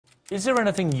Is there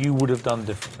anything you would have done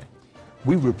differently?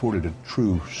 We reported a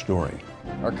true story.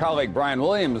 Our colleague Brian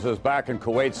Williams is back in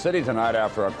Kuwait City tonight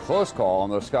after a close call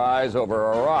in the skies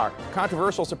over Iraq.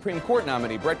 Controversial Supreme Court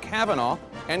nominee Brett Kavanaugh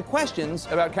and questions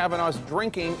about Kavanaugh's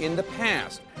drinking in the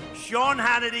past. Sean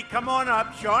Hannity, come on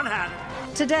up, Sean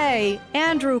Hannity. Today,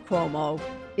 Andrew Cuomo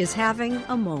is having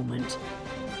a moment.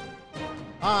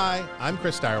 Hi, I'm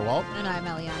Chris Steyerwalt. And I'm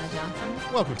Eliana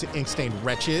Johnson. Welcome to Ink Stained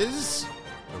Wretches,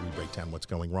 where we break down what's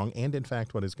going wrong and, in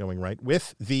fact, what is going right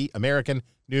with the American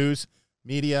news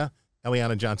media.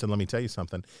 Eliana Johnson, let me tell you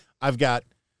something. I've got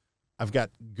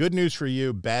good news for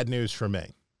you, bad news for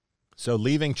me. So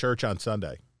leaving church on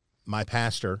Sunday, my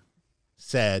pastor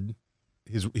said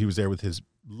he was there with his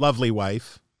lovely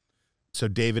wife, so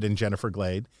David and Jennifer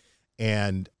Glade,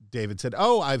 and David said,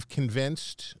 I've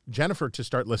convinced Jennifer to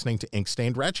start listening to Ink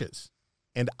Stained Wretches.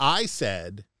 And I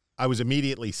said, I was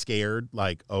immediately scared,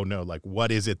 like, oh no, like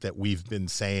what is it that we've been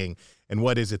saying and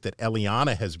what is it that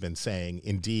Eliana has been saying,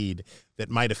 indeed,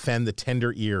 that might offend the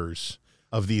tender ears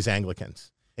of these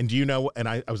Anglicans? And do you know, and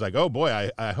I was like, oh boy,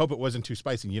 I hope it wasn't too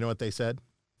spicy. You know what they said?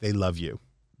 They love you.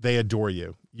 They adore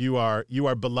you. You are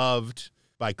beloved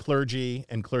by clergy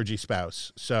and clergy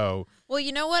spouse. So, well,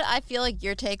 you know what I feel like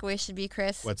your takeaway should be,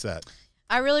 Chris? What's that?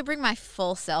 I really bring my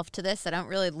full self to this. I don't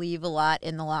really leave a lot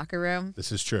in the locker room.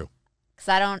 This is true. Because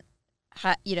I don't,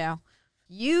 you though,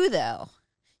 you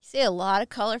say a lot of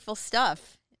colorful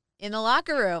stuff in the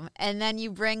locker room, and then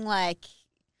you bring like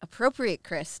appropriate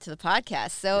Chris to the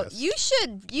podcast. So yes.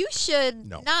 you should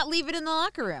not leave it in the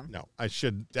locker room. No, I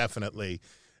should definitely.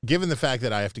 Given the fact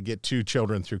that I have to get 2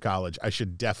 children through college, I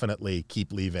should definitely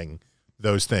keep leaving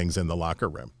those things in the locker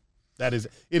room. It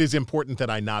is important that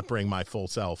I not bring my full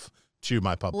self to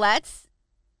my public. Let's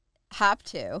hop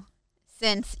to,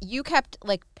 since you kept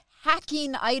like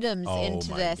packing items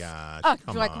into this. Gosh,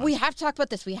 you're like, we have to talk about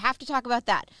this. We have to talk about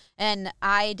that. And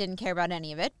I didn't care about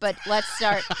any of it, but let's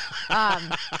start.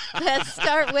 Let's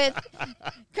start with,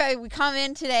 okay, we come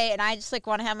in today and I just like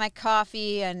want to have my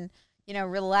coffee and,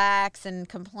 relax and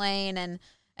complain.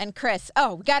 And Chris,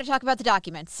 we got to talk about the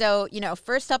documents. So,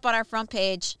 first up on our front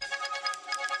page,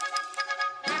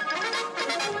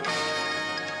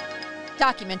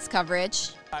 documents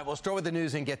coverage. All right, we'll start with the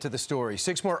news and get to the story.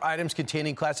 6 more items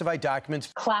containing classified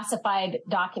documents. Classified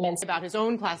documents. About his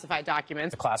own classified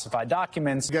documents. The classified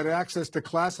documents. Get access to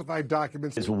classified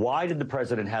documents. Why did the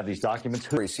president have these documents?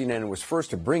 CNN was first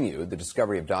to bring you the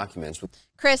discovery of documents.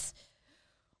 Chris,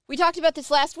 we talked about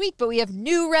this last week, but we have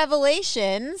new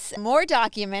revelations. More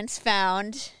documents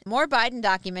found, more Biden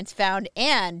documents found,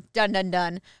 and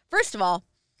dun. First of all,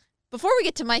 before we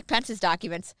get to Mike Pence's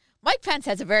documents, Mike Pence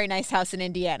has a very nice house in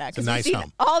Indiana. It's a nice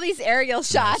home. All these aerial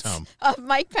shots of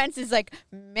Mike Pence's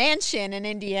mansion in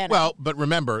Indiana. Well, but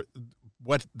remember,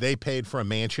 what they paid for a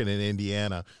mansion in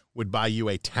Indiana would buy you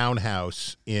a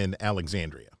townhouse in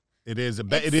Alexandria. It is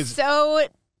so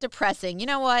depressing. You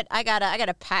know what? I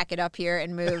gotta pack it up here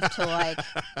and move to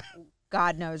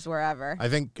God knows wherever. I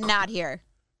think not here.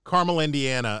 Carmel,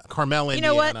 Indiana. You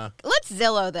know what? Let's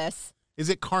Zillow this. Is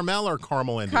it Carmel or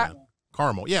Carmel, Indiana?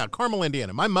 Carmel. Yeah, Carmel,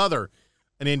 Indiana. My mother,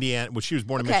 an Indiana, she was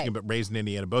born in Michigan but raised in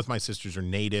Indiana. Both my sisters are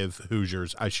native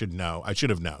Hoosiers. I should know. I should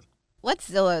have known. Let's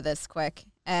Zillow this quick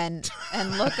and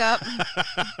look up.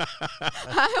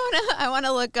 I want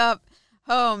to look up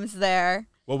homes there.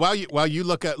 Well, while you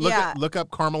look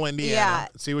up Carmel, Indiana,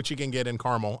 see what you can get in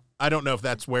Carmel. I don't know if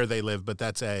that's where they live, but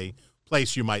that's a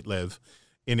place you might live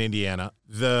in Indiana.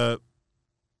 The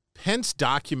Pence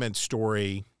document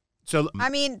story. So I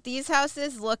mean, these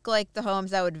houses look like the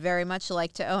homes I would very much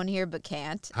like to own here, but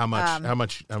can't. How much? How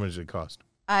much does it cost?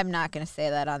 I'm not going to say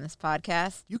that on this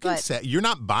podcast. You can say you're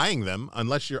not buying them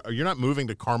unless you're not moving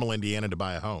to Carmel, Indiana to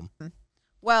buy a home.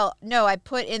 Well, no, I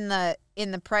put in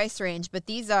the price range, but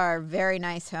these are very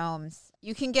nice homes.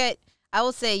 You can get, I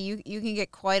will say, you can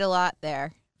get quite a lot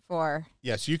there for.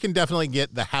 Yes, you can definitely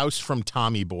get the house from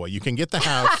Tommy Boy. You can get the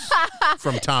house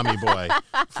from Tommy Boy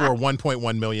for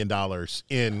 $1.1 million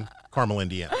in Carmel,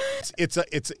 Indiana.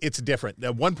 It's different.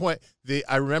 At one point,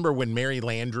 I remember when Mary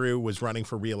Landrieu was running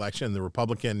for re-election, the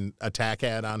Republican attack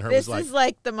ad on her was like. This is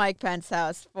like the Mike Pence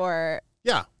house for.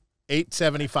 Yeah,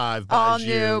 $875 buys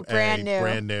you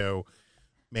brand new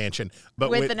mansion, but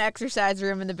with an exercise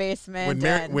room in the basement.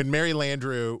 When Mary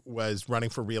Landrieu was running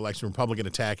for re-election, Republican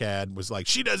attack ad was like,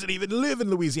 she doesn't even live in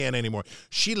Louisiana anymore.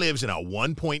 She lives in a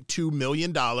 $1.2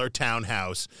 million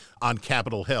townhouse on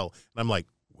Capitol Hill. And I'm like,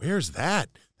 where's that?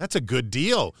 That's a good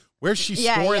deal. Where's she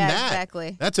scoring that?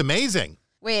 Exactly. That's amazing.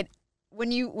 Wait,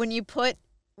 when you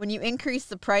increase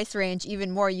the price range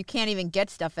even more, you can't even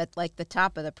get stuff at like the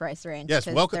top of the price range. Yes,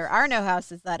 welcome. There are no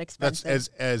houses that expensive. That's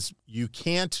as you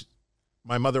can't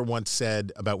My mother once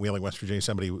said about Wheeling, West Virginia,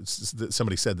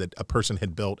 somebody said that a person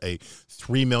had built a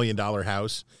 $3 million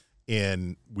house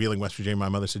in Wheeling, West Virginia. My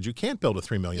mother said, you can't build a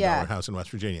 $3 million house in West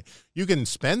Virginia. You can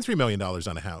spend $3 million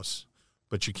on a house,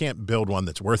 but you can't build one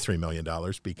that's worth $3 million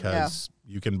because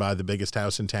you can buy the biggest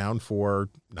house in town for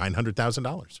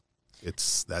 $900,000.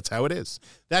 That's how it is.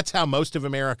 That's how most of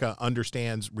America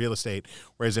understands real estate,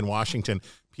 whereas in Washington,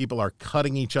 people are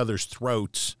cutting each other's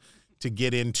throats to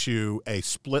get into a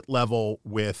split level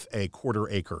with a quarter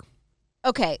acre.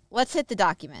 Okay, let's hit the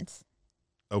documents.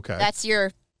 Okay. That's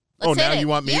your... Now you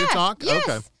want me to talk? Yes.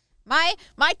 Okay.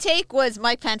 My take was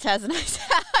Mike Pence has a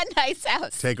nice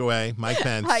house. Take away Mike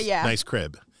Pence. Nice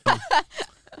crib. I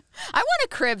want a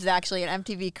Cribs, actually, an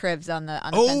MTV Cribs on the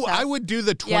Pence house. I would do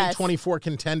the 2024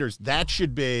 contenders. That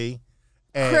should be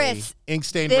a Chris,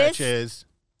 Ink-Stained Wretches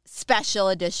special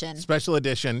edition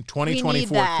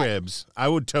 2024 Cribs.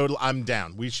 I'm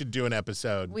down. We should do an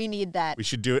episode. We need that. We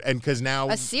should do it, and because now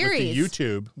a series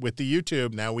with the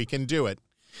YouTube, now we can do it.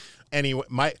 Anyway,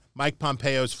 Mike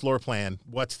Pompeo's floor plan.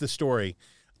 What's the story?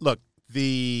 Look,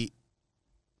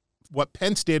 what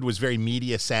Pence did was very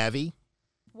media savvy.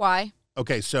 Why?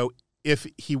 Okay, so if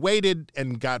he waited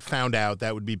and got found out,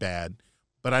 that would be bad.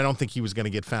 But I don't think he was going to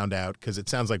get found out because it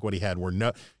sounds like what he had were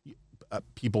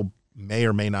people may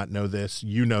or may not know this.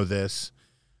 You know this.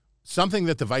 Something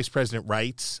that the vice president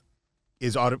writes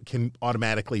can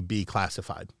automatically be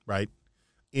classified, right?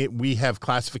 We have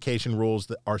classification rules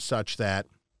that are such that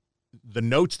the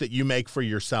notes that you make for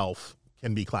yourself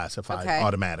can be classified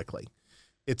automatically.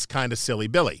 It's kind of silly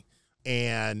Billy.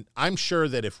 And I'm sure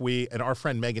that and our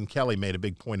friend Megyn Kelly made a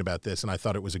big point about this, and I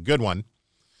thought it was a good one,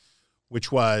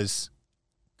 which was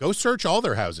go search all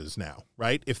their houses now,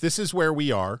 right? If this is where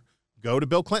we are, go to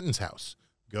Bill Clinton's house,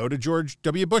 go to George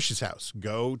W. Bush's house,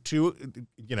 go to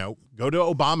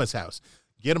Obama's house,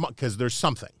 get them, because there's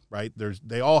something, right?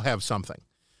 They all have something.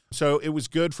 So it was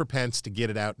good for Pence to get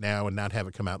it out now and not have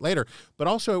it come out later. But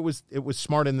also it was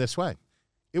smart in this way.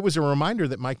 It was a reminder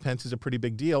that Mike Pence is a pretty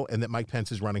big deal and that Mike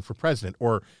Pence is running for president,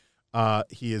 or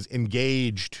he is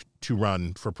engaged to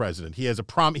run for president. He has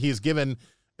he has given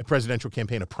a presidential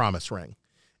campaign a promise ring.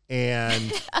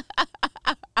 And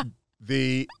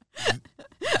the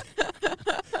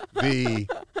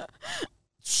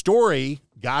story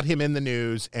got him in the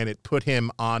news, and it put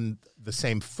him on the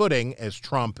same footing as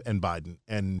Trump and Biden.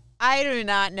 And I do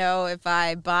not know if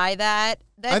I buy that.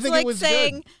 That's I think like it was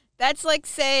saying good. That's like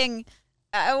saying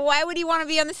why would he want to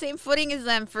be on the same footing as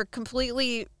them for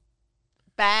completely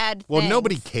bad Well, things?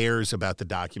 nobody cares about the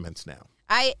documents now.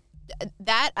 I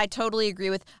totally agree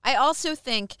with. I also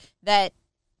think that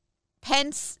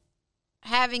Pence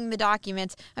having the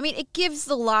documents, I mean, it gives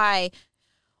the lie.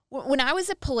 When I was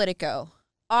at Politico,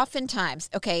 oftentimes,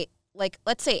 like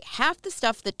let's say half the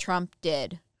stuff that Trump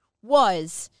did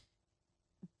was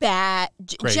bad,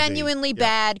 genuinely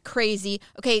bad, crazy.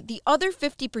 Okay, the other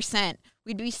 50%,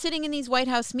 we'd be sitting in these White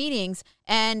House meetings,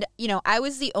 and, I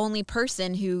was the only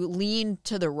person who leaned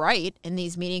to the right in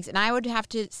these meetings, and I would have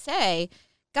to say,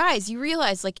 guys, you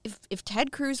realize, like, if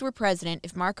Ted Cruz were president,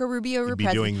 if Marco Rubio were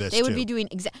president, they would be doing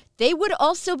they would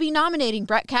also be nominating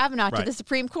Brett Kavanaugh to the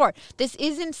Supreme Court. This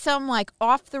isn't some, like,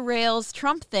 off-the-rails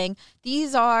Trump thing.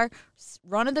 These are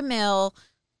run-of-the-mill,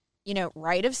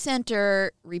 right of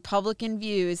center Republican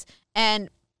views. And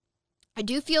I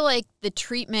do feel like the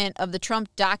treatment of the Trump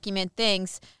document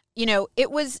things,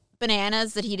 it was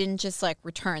bananas that he didn't just, like,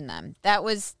 return them. That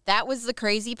was the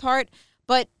crazy part.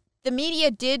 But the media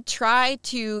did try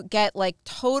to get, like,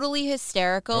 totally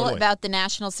hysterical about the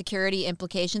national security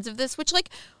implications of this, which, like,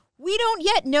 we don't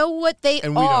yet know what they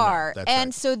are.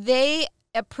 And so they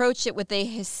approached it with a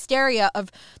hysteria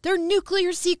of there are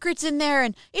nuclear secrets in there,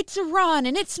 and it's Iran,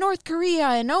 and it's North Korea,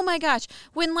 and oh my gosh,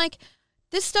 when, like,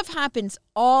 this stuff happens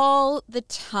all the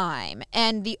time,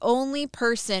 and the only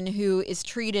person who is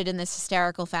treated in this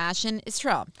hysterical fashion is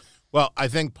Trump. Well, I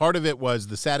think part of it was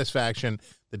the satisfaction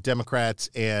that Democrats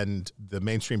and the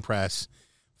mainstream press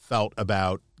felt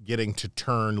about getting to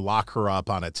lock her up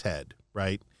on its head,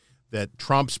 right? That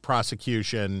Trump's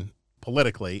prosecution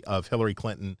politically of Hillary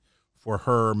Clinton for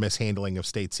her mishandling of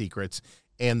state secrets,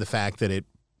 and the fact that it,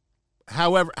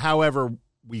 however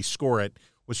we score it,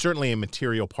 was certainly a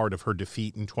material part of her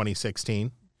defeat in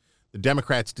 2016. The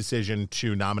Democrats' decision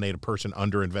to nominate a person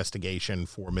under investigation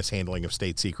for mishandling of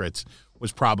state secrets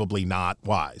was probably not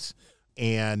wise.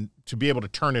 And to be able to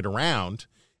turn it around,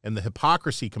 and the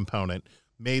hypocrisy component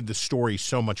made the story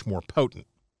so much more potent.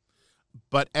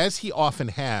 But as he often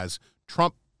has,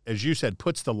 Trump, as you said,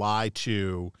 puts the lie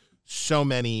to so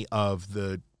many of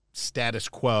the status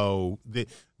quo,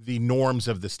 the norms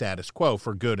of the status quo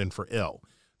for good and for ill.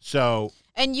 So,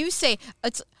 and you say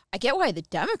I get why the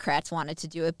Democrats wanted to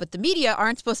do it, but the media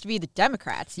aren't supposed to be the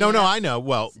Democrats. No, I know.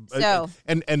 Well, so,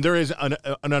 and there is an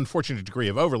unfortunate degree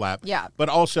of overlap. Yeah. But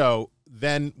also,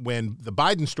 then when the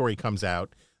Biden story comes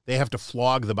out, they have to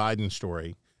flog the Biden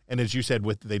story. And as you said,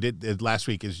 they did last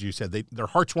week, as you said, their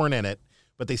hearts weren't in it,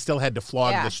 but they still had to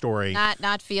flog the story.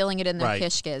 Not feeling it in their right.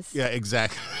 kishkas. Yeah,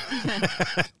 exactly.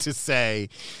 to say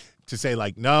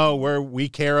like, no, we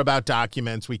care about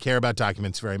documents. We care about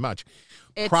documents very much.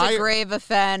 It's a grave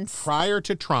offense. Prior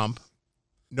to Trump,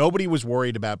 nobody was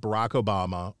worried about Barack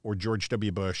Obama or George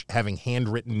W. Bush having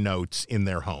handwritten notes in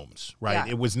their homes, right?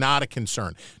 Yeah. It was not a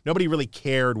concern. Nobody really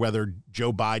cared whether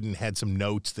Joe Biden had some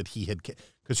notes that he had,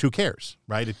 because who cares,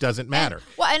 right? It doesn't matter.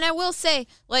 And I will say,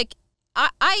 like,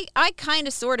 I kind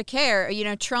of sort of care. You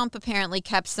know, Trump apparently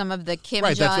kept some of the Kim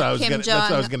Jong. That's what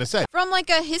I was going to say. From like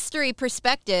a history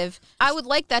perspective, I would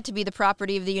like that to be the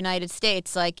property of the United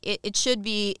States. Like it should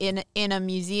be in a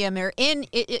museum or in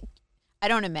it. I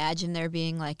don't imagine there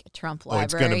being like a Trump library. Oh,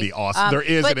 it's going to be awesome. There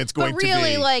is, and it's going to be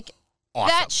really like awesome.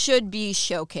 That should be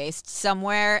showcased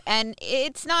somewhere, and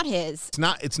it's not his.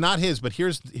 It's not his. But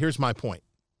here's my point.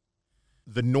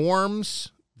 The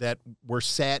norms that were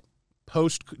set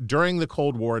during the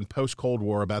Cold War and post-Cold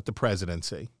War about the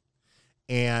presidency,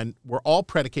 and we're all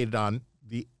predicated on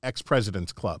the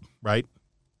ex-president's club, right?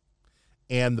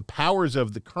 And the powers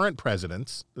of the current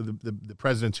presidents, the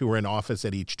presidents who were in office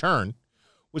at each turn,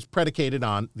 was predicated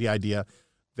on the idea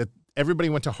that everybody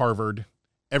went to Harvard,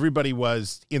 everybody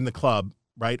was in the club,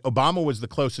 right? Obama was the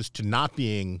closest to not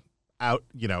being out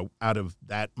of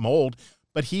that mold,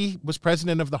 but he was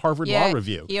president of the Harvard Law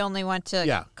Review. He only went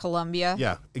to Columbia.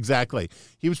 Yeah, exactly.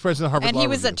 He was president of Harvard Law Review.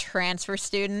 And he was a transfer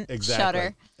student. Exactly.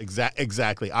 Shutter.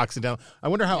 Exactly. Occidental. I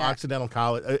wonder how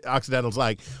Occidental's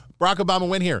like. Barack Obama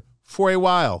went here for a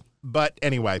while. But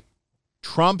anyway,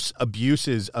 Trump's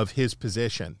abuses of his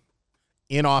position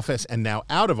in office and now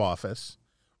out of office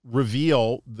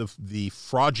reveal the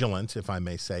fraudulence, if I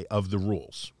may say, of the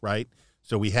rules, right?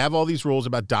 So we have all these rules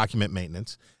about document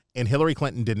maintenance, and Hillary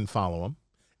Clinton didn't follow them.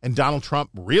 And Donald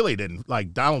Trump really didn't.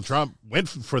 Like, Donald Trump went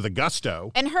for the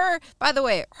gusto. And by the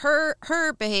way,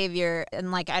 her behavior,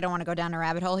 and like, I don't want to go down a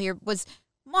rabbit hole here, was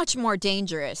much more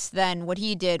dangerous than what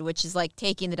he did, which is like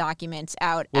taking the documents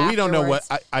out. Well, we don't know what,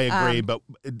 afterwards. I agree, but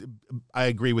I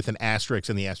agree with an asterisk,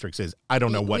 and the asterisk is, I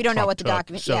don't know what we don't Trump know what the took,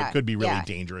 document. so it could be really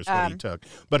dangerous what he took.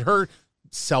 But her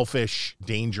selfish,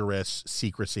 dangerous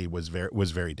secrecy was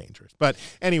very dangerous. But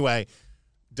anyway,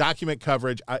 document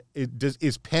coverage.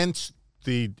 Is Pence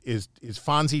is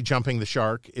Fonzie jumping the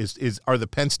shark? Are the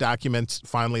Pence documents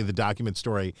finally the document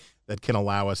story that can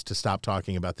allow us to stop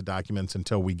talking about the documents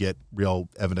until we get real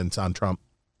evidence on Trump?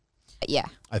 Yeah,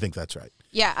 I think that's right.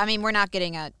 Yeah, I mean, we're not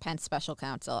getting a Pence special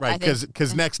counsel, right?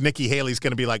 Because next Nikki Haley's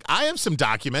going to be like, I have some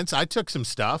documents. I took some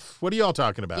stuff. What are y'all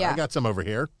talking about? Yeah. I got some over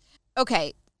here.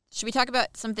 Okay. Should we talk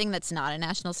about something that's not a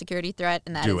national security threat,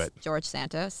 and that is George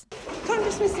Santos?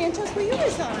 Congressman Santos, will you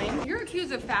resign? You're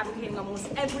accused of fabricating almost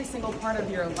every single part of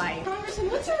your life.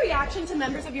 Congressman, what's your reaction to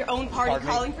members of your own party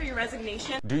calling for your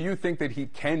resignation? Do you think that he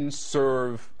can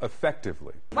serve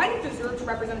effectively? Why do you deserve to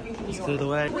represent you from New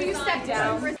York? Will you step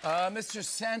down? Mr.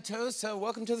 Santos,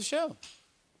 welcome to the show.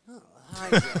 Oh,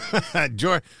 hi,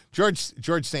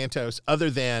 George Santos, other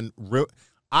than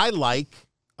I like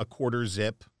a quarter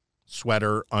zip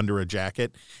sweater under a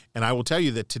jacket, and I will tell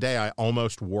you that today I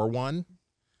almost wore one,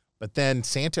 but then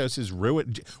Santos is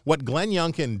ruined. What Glenn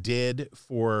Youngkin did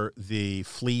for the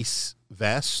fleece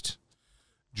vest,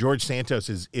 George Santos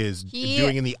is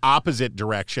doing in the opposite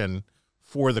direction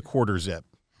for the quarter zip.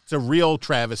 It's a real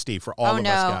travesty for all of us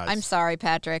guys. I'm sorry,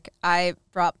 Patrick. I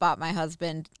bought my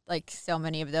husband like so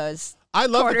many of those. I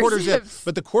love the quarter zip,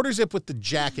 but the quarter zip with the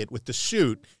jacket, with the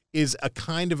suit, is a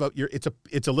kind of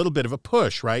it's a little bit of a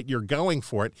push, right? You're going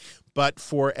for it, but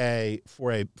for a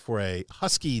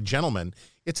husky gentleman,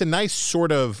 it's a nice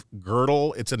sort of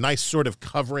girdle. It's a nice sort of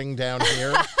covering down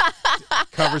here,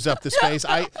 covers up the space.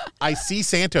 I see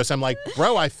Santos. I'm like,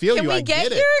 bro, I feel you. I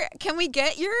get it. Can we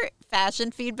get your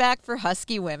fashion feedback for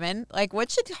husky women? Like,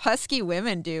 what should husky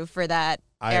women do for that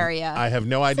area? I have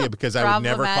no idea because I would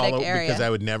never area. because I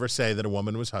would never say that a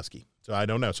woman was husky. So I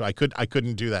don't know. So I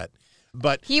couldn't do that.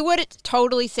 But he would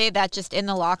totally say that just in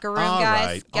the locker room,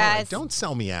 guys. All right. Don't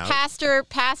sell me out. Pastor.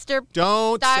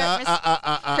 Don't. No.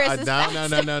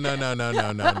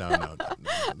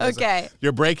 Okay.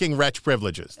 You're breaking wretch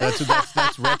privileges. That's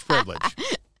wretch privilege.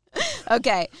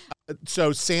 Okay.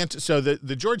 So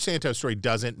the George Santos story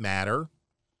doesn't matter,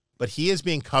 but he is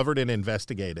being covered and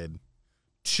investigated.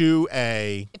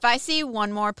 If I see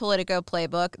one more Politico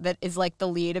playbook that is like the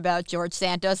lead about George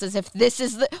Santos, as if this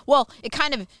is it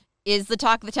kind of is the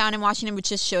talk of the town in Washington, which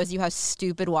just shows you how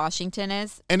stupid Washington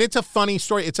is. And it's a funny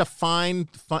story. It's a fun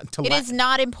to It is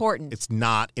not important. It's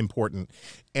not important.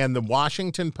 And the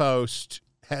Washington Post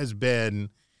has been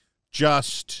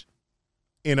just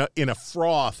in a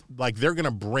froth, like they're going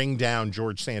to bring down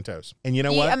George Santos. And you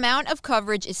know what? The amount of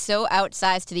coverage is so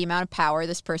outsized to the amount of power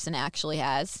this person actually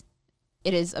has.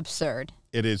 It is absurd.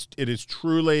 It is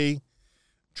truly,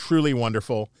 truly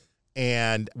wonderful.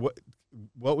 And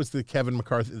what was the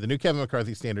new Kevin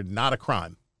McCarthy standard? Not a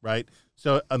crime, right?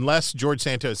 So unless George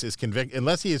Santos is convicted,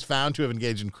 unless he is found to have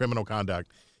engaged in criminal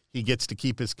conduct, he gets to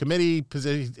keep his committee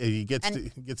position. He gets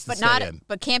to stay in.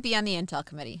 But can't be on the Intel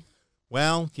committee.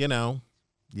 Well,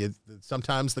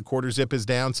 sometimes the quarter zip is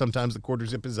down, sometimes the quarter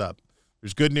zip is up.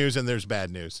 There's good news and there's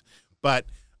bad news. But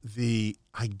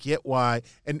I get why.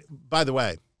 And by the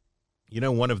way,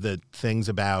 one of the things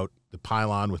about the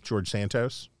pylon with George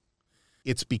Santos,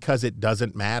 it's because it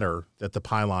doesn't matter that the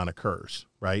pylon occurs,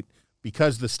 right?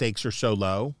 Because the stakes are so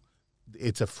low,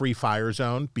 it's a free fire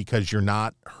zone because you're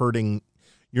not hurting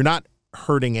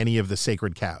any of the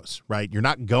sacred cows, right? You're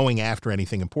not going after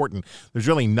anything important. There's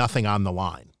really nothing on the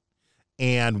line.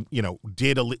 And,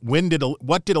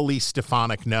 what did Elise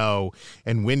Stefanik know,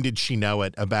 and when did she know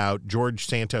it about George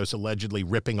Santos allegedly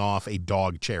ripping off a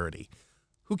dog charity?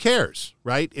 Who cares,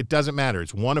 right? It doesn't matter.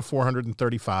 It's one of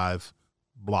 435,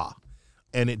 blah.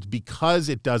 And it's because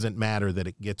it doesn't matter that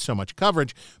it gets so much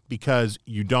coverage, because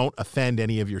you don't offend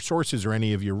any of your sources or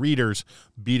any of your readers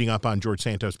beating up on George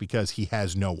Santos because he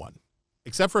has no one,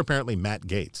 except for apparently Matt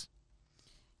Gaetz.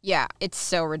 Yeah, it's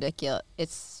so ridiculous.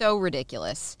 It's so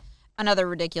ridiculous. Another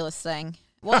ridiculous thing.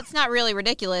 Well, it's not really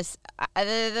ridiculous.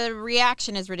 The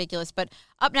reaction is ridiculous. But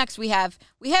up next, we have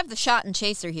the shot and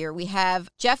chaser here. We have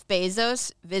Jeff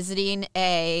Bezos visiting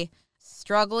a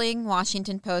struggling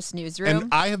Washington Post newsroom.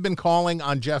 And I have been calling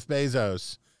on Jeff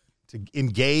Bezos to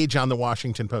engage on the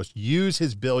Washington Post, use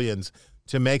his billions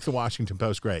to make the Washington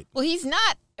Post great. Well, he's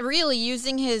not really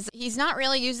using his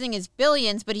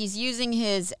billions, but he's using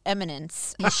his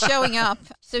eminence. He's showing up.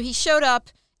 So he showed up,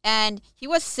 and he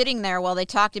was sitting there while they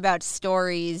talked about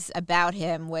stories about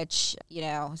him, which,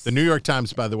 The New York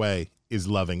Times, by the way, is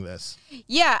loving this.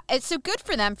 Yeah, it's so good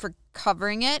for them for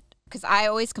covering it, because I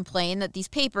always complain that these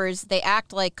papers, they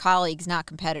act like colleagues, not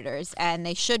competitors, and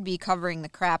they should be covering the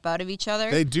crap out of each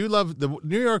other. They do love, the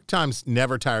New York Times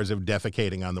never tires of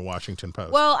defecating on the Washington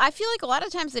Post. Well, I feel like a lot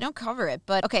of times they don't cover it,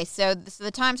 but okay, so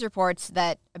the Times reports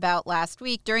that about last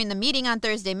week, during the meeting on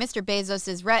Thursday, Mr.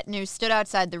 Bezos' retinue stood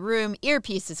outside the room,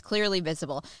 earpieces clearly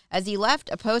visible. As he left,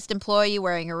 a Post employee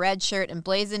wearing a red shirt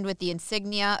emblazoned with the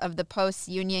insignia of the Post's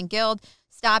union guild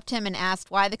stopped him and asked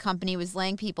why the company was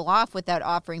laying people off without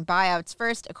offering buyouts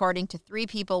first, according to 3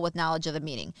 people with knowledge of the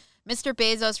meeting. Mr.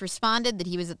 Bezos responded that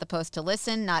he was at the Post to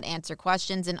listen, not answer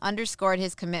questions, and underscored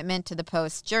his commitment to the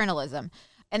Post's journalism.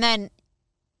 And then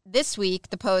this week,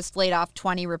 the Post laid off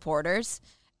 20 reporters.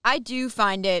 I do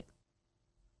find it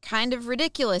kind of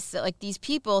ridiculous that these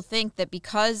people think that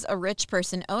because a rich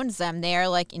person owns them, they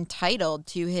are entitled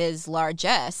to his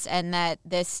largesse, and that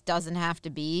this doesn't have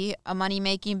to be a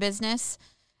money-making business.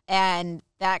 And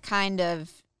that kind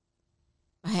of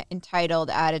entitled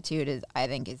attitude I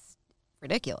think is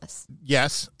ridiculous.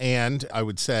 Yes, and I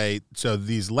would say, so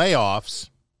these layoffs,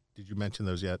 did you mention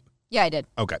those yet? Yeah, I did.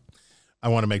 Okay. I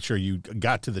want to make sure you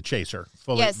got to the chaser.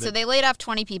 Yes, so they laid off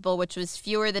 20 people, which was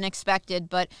fewer than expected.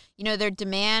 But, their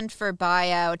demand for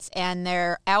buyouts and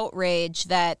their outrage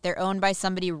that they're owned by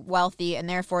somebody wealthy and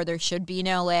therefore there should be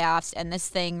no layoffs and this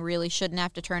thing really shouldn't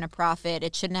have to turn a profit.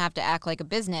 It shouldn't have to act like a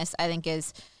business, I think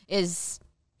is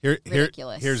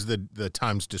ridiculous. Here's the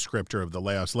Times descriptor of the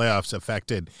layoffs. Layoffs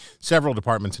affected several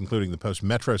departments, including the Post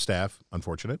Metro staff.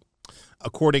 Unfortunate.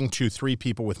 According to 3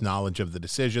 people with knowledge of the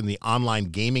decision, the online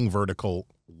gaming vertical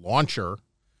Launcher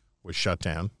was shut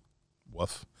down.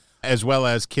 Woof. As well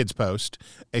as Kids Post,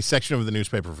 a section of the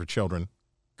newspaper for children.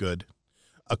 Good.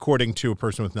 According to a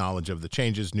person with knowledge of the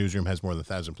changes, Newsroom has more than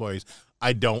 1,000 employees.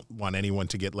 I don't want anyone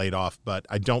to get laid off, but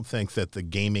I don't think that the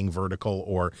gaming vertical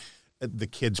or the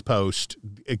Kids Post,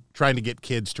 trying to get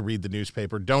kids to read the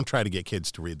newspaper, don't try to get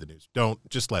kids to read the news. Don't,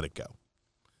 just let it go.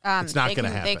 It's not going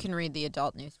to happen. They can read the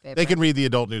adult newspaper. They can read the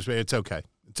adult newspaper. It's okay.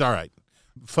 It's all right.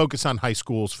 Focus on high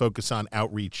schools. Focus on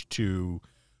outreach to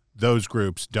those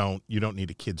groups. You don't need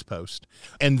a Kids Post.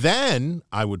 And then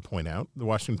I would point out the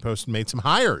Washington Post made some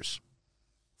hires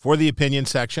for the opinion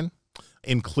section,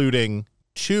 including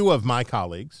 2 of my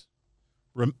colleagues,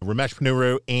 Ramesh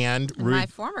Ponnuru and my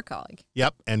former colleague.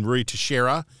 Yep, and Rui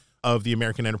Teixeira, of the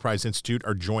American Enterprise Institute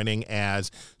are joining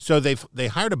they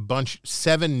hired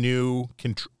 7 new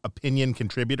opinion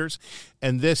contributors,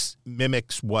 and this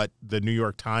mimics what the New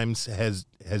York Times has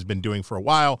been doing for a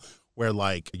while, where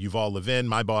like Yuval Levin,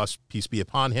 my boss, peace be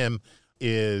upon him, he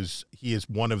is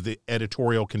one of the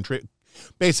editorial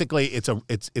basically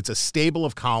it's a stable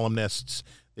of columnists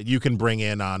that you can bring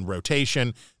in on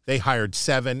rotation. They hired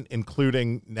 7,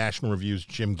 including National Review's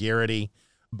Jim Garrity,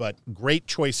 but great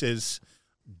choices,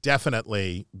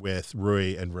 definitely with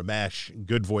Rui and Ramesh,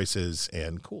 good voices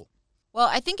and cool. Well,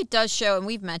 I think it does show, and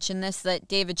we've mentioned this, that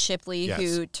David Shipley, Yes.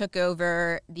 who took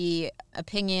over the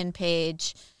opinion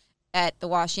page at the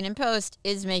Washington Post,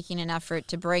 is making an effort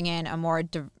to bring in a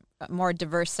more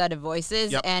diverse set of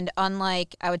voices. Yep. And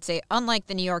unlike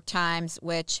the New York Times,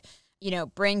 which,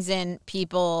 brings in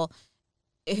people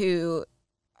who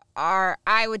are,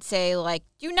 I would say, like,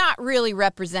 do not really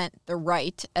represent the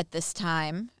right at this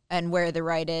time and where the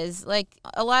right is. Like,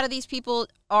 a lot of these people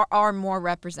are more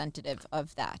representative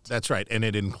of that. That's right. And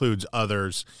it includes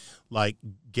others like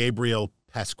Gabriel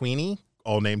Pasquini,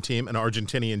 all-name team, an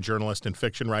Argentinian journalist and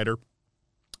fiction writer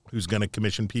who's going to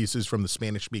commission pieces from the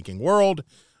Spanish-speaking world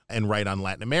and write on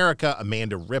Latin America.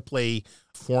 Amanda Ripley,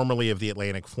 formerly of The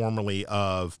Atlantic, formerly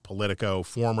of Politico,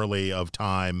 formerly of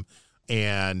Time,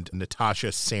 and Natasha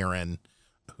Sarin,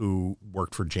 who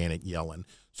worked for Janet Yellen.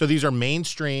 So these are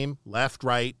mainstream, left,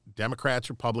 right, Democrats,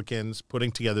 Republicans,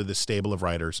 putting together this stable of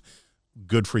writers.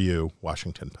 Good for you,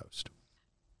 Washington Post.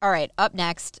 All right, up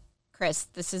next, Chris,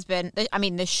 this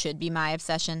should be my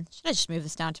obsession. Should I just move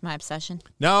this down to my obsession?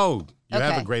 No, you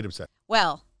have Okay. a great obsession.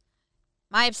 Well,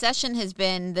 my obsession has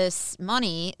been this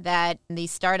money that the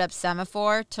startup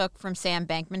Semaphore took from Sam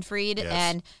Bankman-Fried, Yes.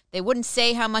 and they wouldn't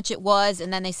say how much it was,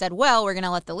 and then they said, well, we're going to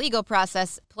let the legal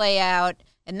process play out,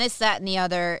 and this, that, and the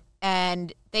other,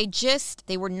 and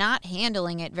they were not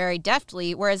handling it very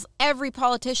deftly, whereas every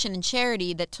politician and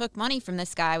charity that took money from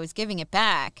this guy was giving it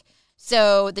back.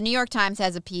 So the New York Times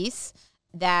has a piece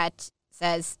that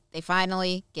says they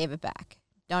finally gave it back.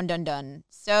 Dun, dun, dun.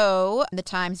 So the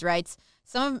Times writes,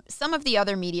 some of the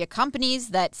other media companies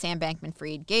that Sam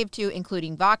Bankman-Fried gave to,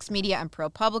 including Vox Media and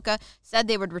ProPublica, said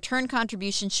they would return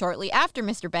contributions shortly after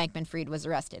Mr. Bankman-Fried was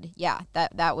arrested. Yeah,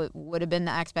 that would have been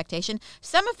the expectation.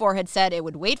 Semaphore had said it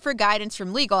would wait for guidance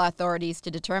from legal authorities to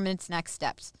determine its next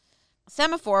steps.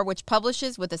 Semaphore, which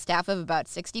publishes with a staff of about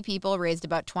 60 people, raised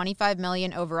about $25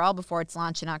 million overall before its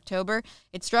launch in October.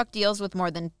 It struck deals with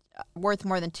worth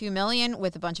more than $2 million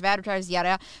with a bunch of advertisers, yada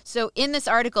yada. So in this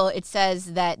article, it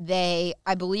says that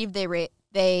I believe they raised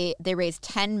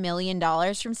 $10 million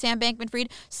from Sam Bankman-Fried.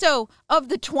 So of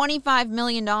the $25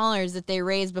 million that they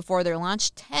raised before their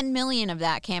launch, $10 million of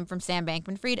that came from Sam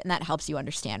Bankman-Fried, and that helps you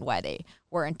understand why they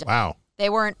weren't. Wow. They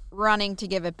weren't running to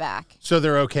give it back. So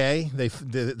they're okay?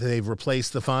 They've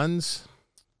replaced the funds?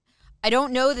 I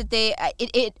don't know that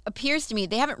it appears to me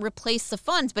they haven't replaced the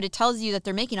funds, but it tells you that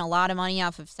they're making a lot of money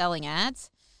off of selling ads.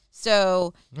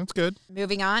 So that's good.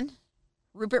 Moving on.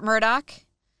 Rupert Murdoch,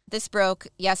 this broke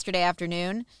yesterday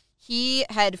afternoon. He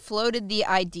had floated the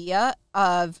idea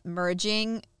of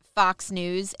merging Fox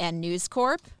News and News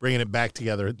Corp. that back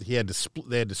together. They had to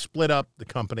split up the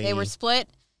company. They were split.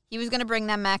 He was going to bring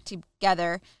them back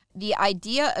together. The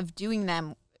idea of doing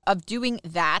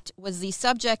that was the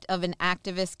subject of an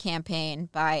activist campaign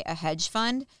by a hedge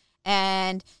fund,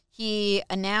 and he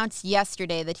announced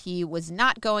yesterday that he was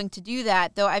not going to do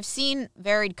that, though I've seen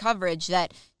varied coverage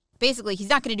that basically he's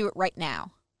not going to do it right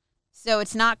now. So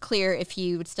it's not clear if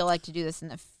he would still like to do this in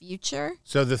the future.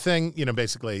 So the thing,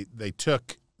 basically they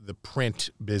took the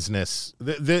print business.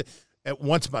 At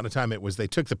once upon a time, they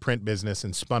took the print business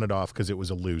and spun it off because it was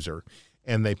a loser.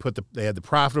 And they had the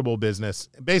profitable business.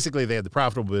 Basically, they had the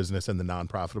profitable business and the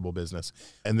non-profitable business.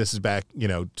 And this is back,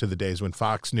 to the days when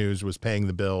Fox News was paying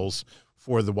the bills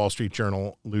for the Wall Street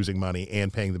Journal, losing money,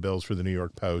 and paying the bills for the New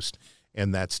York Post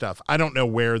and that stuff. I don't know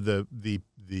where the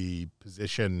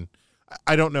position.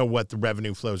 I don't know what the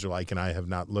revenue flows are like, and I have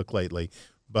not looked lately.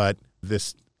 But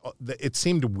it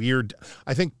seemed weird.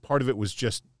 I think part of it was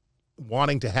just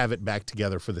wanting to have it back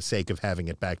together for the sake of having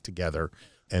it back together.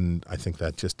 And I think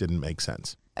that just didn't make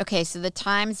sense. Okay, so the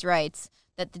Times writes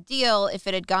that the deal, if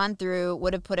it had gone through,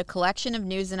 would have put a collection of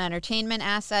news and entertainment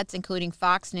assets, including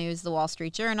Fox News, The Wall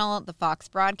Street Journal, the Fox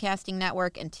Broadcasting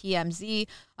Network, and TMZ,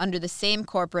 under the same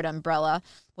corporate umbrella.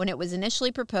 When it was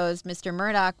initially proposed, Mr.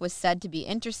 Murdoch was said to be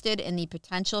interested in the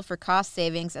potential for cost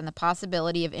savings and the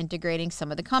possibility of integrating some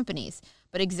of the companies.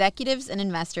 But executives and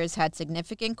investors had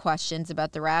significant questions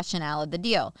about the rationale of the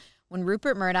deal. When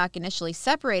Rupert Murdoch initially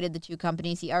separated the two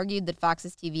companies, he argued that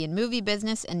Fox's TV and movie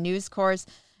business and News Corp's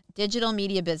digital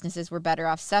media businesses were better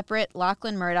off separate.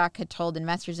 Lachlan Murdoch had told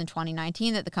investors in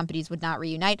 2019 that the companies would not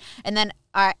reunite. And then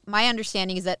my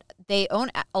understanding is that they own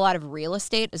a lot of real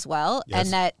estate as well, Yes.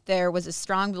 and that there was a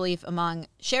strong belief among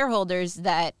shareholders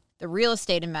that the real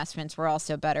estate investments were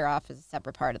also better off as a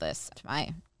separate part of this. To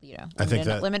my, I think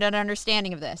that limited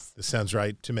understanding of this. this sounds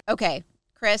right to me. Okay,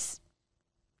 Chris,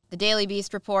 the Daily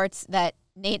Beast reports that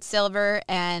Nate Silver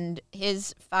and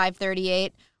his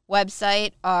 538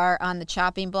 website are on the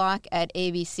chopping block at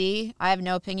ABC. I have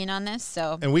no opinion on this,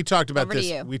 so And we talked about over to this.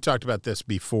 you. We talked about this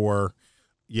before.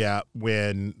 Yeah,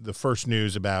 when the first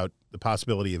news about the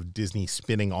possibility of Disney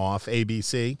spinning off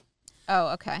ABC.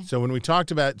 Oh, okay. So when we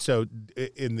talked about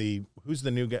who's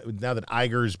the new guy now that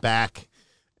Iger's back?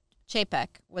 Chapek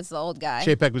was the old guy.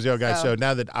 Chapek was the old guy. So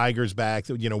now that Iger's back,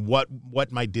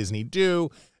 what might Disney do?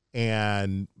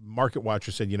 And Market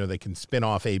Watcher said, they can spin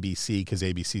off ABC because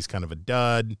ABC's kind of a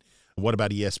dud. What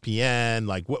about ESPN?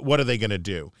 Like, what are they going to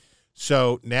do?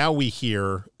 So now we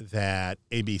hear that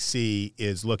ABC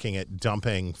is looking at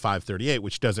dumping 538,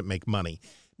 which doesn't make money.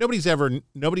 Nobody's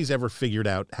ever figured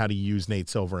out how to use Nate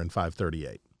Silver in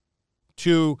 538.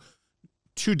 To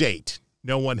date,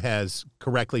 no one has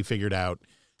correctly figured out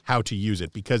how to use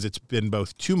it because it's been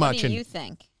both too much What do you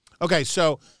think? Okay,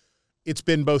 so it's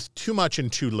been both too much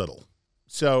and too little.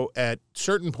 So at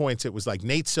certain points, it was like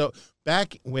Nate. So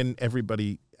back when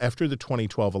after the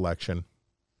 2012 election,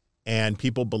 and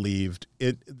people believed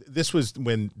it, this was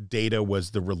when data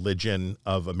was the religion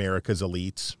of America's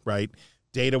elites, right?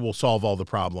 Data will solve all the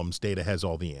problems. Data has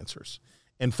all the answers.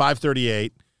 And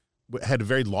 538 had a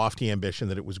very lofty ambition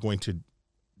that it was going to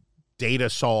data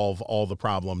solve all the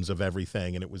problems of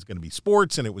everything. And it was going to be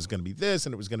sports, and it was going to be this,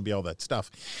 and it was going to be all that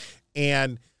stuff.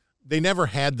 And they never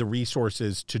had the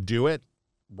resources to do it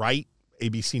right.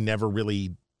 ABC never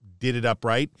really did it up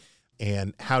right.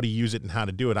 And how to use it and how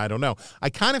to do it, I don't know.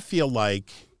 I kind of feel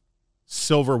like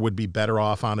Silver would be better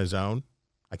off on his own.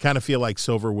 I kind of feel like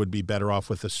Silver would be better off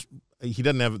with this. They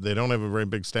don't have a very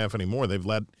big staff anymore.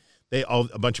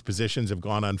 A bunch of positions have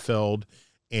gone unfilled,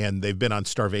 and they've been on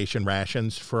starvation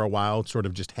rations for a while, sort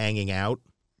of just hanging out.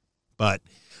 But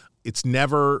it's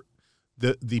never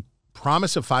the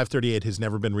promise of 538 has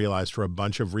never been realized for a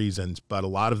bunch of reasons, but a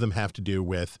lot of them have to do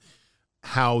with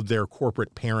how their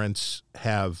corporate parents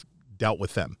have dealt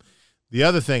with them. The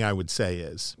other thing I would say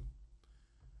is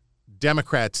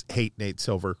Democrats hate Nate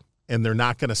Silver, and they're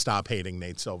not going to stop hating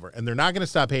Nate Silver. And they're not going to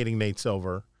stop hating Nate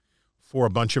Silver for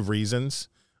a bunch of reasons,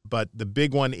 but the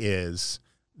big one is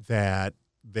that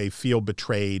they feel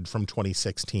betrayed from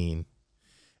 2016,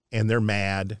 and they're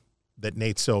mad that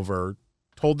Nate Silver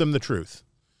told them the truth,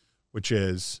 which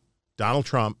is Donald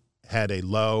Trump had a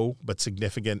low but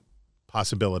significant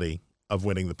possibility of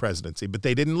winning the presidency, but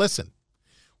they didn't listen.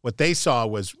 What they saw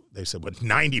was, they said,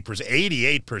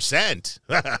 90%,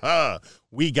 88%,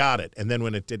 we got it. And then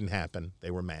when it didn't happen,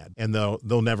 they were mad. And they'll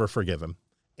never forgive him.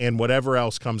 And whatever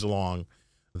else comes along,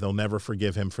 they'll never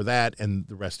forgive him for that, and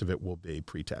the rest of it will be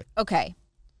pretext. Okay.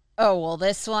 Oh, well,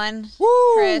 this one,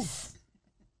 Woo! Chris.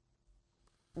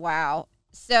 Wow.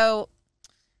 So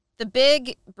the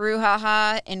big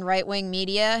brouhaha in right-wing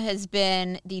media has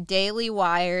been the Daily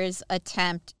Wire's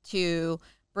attempt to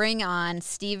bring on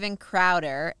Steven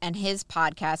Crowder and his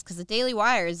podcast, because the Daily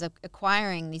Wire is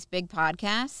acquiring these big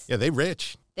podcasts. Yeah, they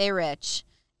rich.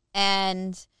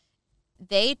 And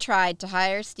they tried to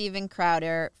hire Steven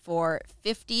Crowder for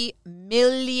 $50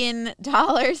 million,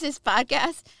 his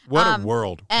podcast. What a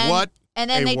world. And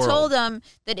then they told him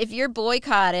that if you're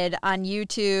boycotted on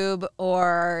YouTube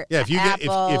or if you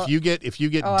Apple, if you get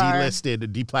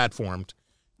delisted, deplatformed,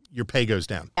 your pay goes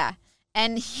down. Yeah.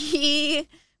 And he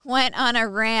went on a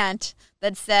rant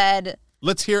that said,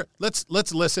 Let's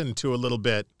listen to a little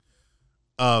bit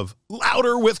of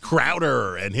Louder with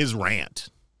Crowder and his rant.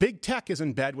 Big tech is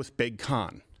in bed with Big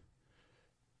Con.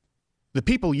 The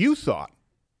people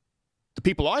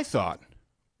I thought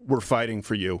were fighting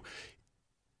for you,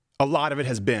 a lot of it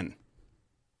has been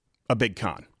a big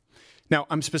con. Now,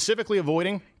 I'm specifically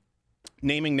avoiding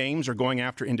naming names or going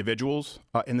after individuals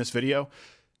in this video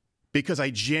because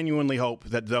I genuinely hope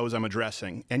that those I'm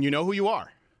addressing, and you know who you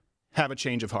are, have a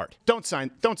change of heart. Don't sign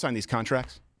these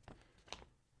contracts.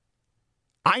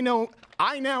 I now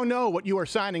know what you are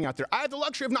signing out there. I have the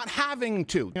luxury of not having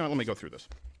to. Let me go through this.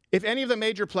 If any of the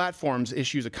major platforms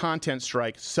issues a content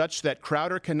strike such that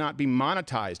Crowder cannot be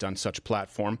monetized on such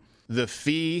platform, the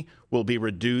fee will be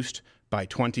reduced by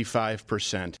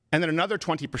 25%. And then another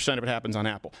 20% of it happens on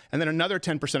Apple. And then another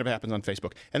 10% of it happens on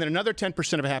Facebook. And then another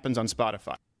 10% of it happens on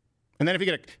Spotify. And then if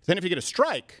you get a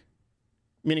strike,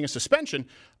 meaning a suspension,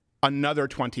 another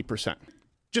 20%.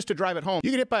 Just to drive it home,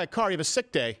 you get hit by a car, you have a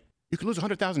sick day, you could lose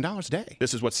 $100,000 a day.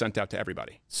 This is what's sent out to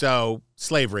everybody. So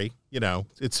slavery,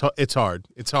 it's hard.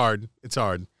 It's hard.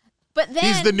 But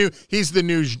then he's the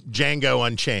new Django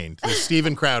Unchained, the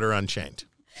Steven Crowder Unchained.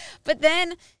 But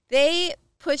then they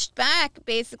pushed back,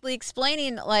 basically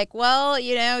explaining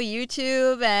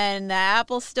YouTube and the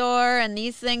Apple Store and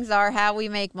these things are how we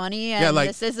make money, and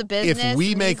this is a business. If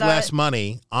we make less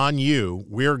money on you,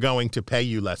 we're going to pay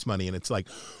you less money. And it's like,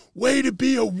 way to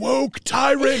be a woke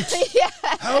tyrant. Yeah.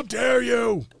 How dare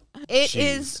you? It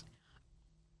is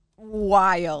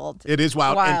wild. It is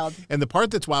wild. And the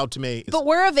part that's wild to me is... But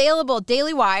we're available.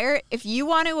 Daily Wire, if you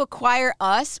want to acquire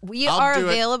us, we are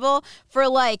available for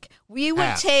we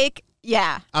would take...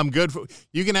 Yeah. I'm good for...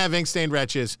 You can have Ink Stained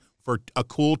Wretches for a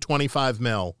cool $25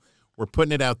 million. We're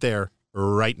putting it out there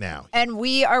right now. And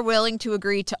we are willing to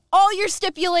agree to all your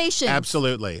stipulations.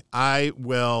 Absolutely. I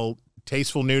will...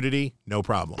 Tasteful nudity, no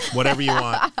problem. Whatever you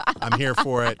want, I'm here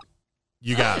for it.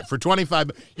 You got it. For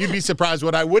 $25 you'd be surprised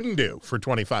what I wouldn't do for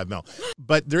 $25 million.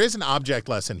 But there is an object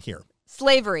lesson here.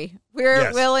 Slavery.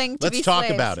 We're willing to Let's talk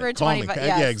slaves about it. for Call me. 25.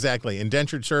 Yes. Yeah, exactly.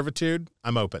 Indentured servitude,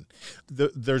 I'm open.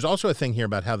 There's also a thing here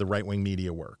about how the right-wing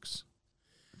media works.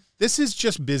 This is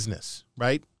just business,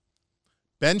 right?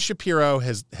 Ben Shapiro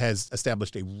has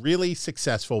established a really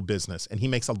successful business, and he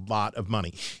makes a lot of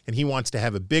money, and he wants to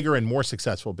have a bigger and more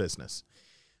successful business.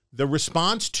 The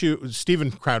response to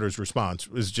Steven Crowder's response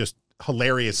was just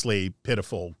hilariously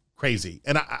pitiful, crazy,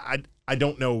 and I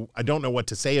don't know what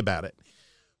to say about it,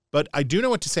 but I do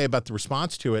know what to say about the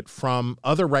response to it from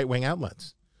other right-wing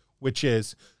outlets, which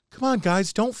is, come on,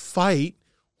 guys, don't fight.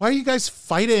 Why are you guys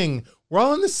fighting? We're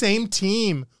all on the same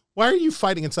team. Why are you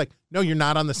fighting? It's like, no, you're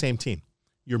not on the same team.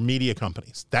 You're media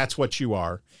companies. That's what you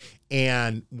are.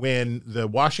 And when the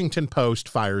Washington Post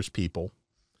fires people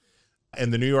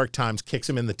and the New York Times kicks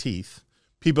them in the teeth,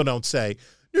 people don't say,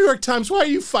 New York Times, why are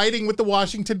you fighting with the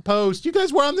Washington Post? You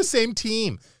guys were on the same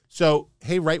team. So,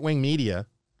 hey, right-wing media,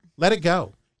 let it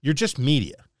go. You're just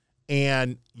media.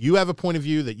 And you have a point of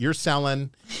view that you're selling,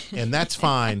 and that's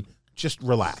fine. Just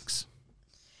relax.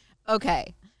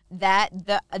 Okay. That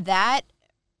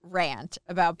rant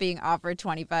about being offered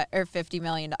 $25 or $50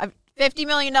 million, $50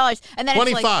 million, and then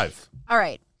 25. It's all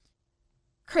right,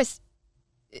 Chris,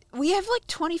 we have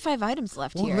 25 items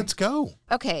left here. Let's go.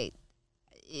 Okay.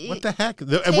 What the heck?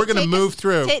 And we're going to move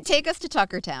through. Take us to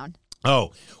Tuckertown.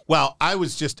 Oh, well, I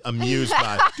was just amused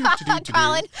by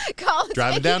Colin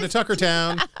driving down to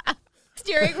Tuckertown.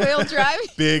 Steering wheel drive.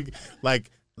 Big, like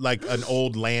an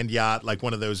old land yacht, like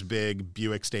one of those big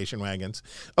Buick station wagons.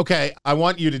 Okay, I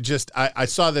want you to just, I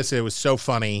saw this, it was so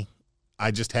funny.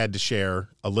 I just had to share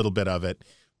a little bit of it.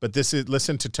 But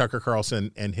listen to Tucker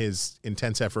Carlson and his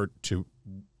intense effort to,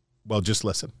 just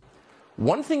listen.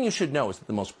 One thing you should know is that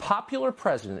the most popular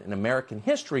president in American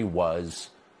history was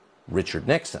Richard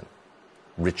Nixon.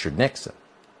 Richard Nixon.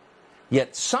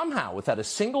 Yet somehow, without a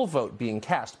single vote being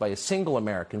cast by a single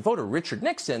American voter, Richard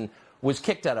Nixon was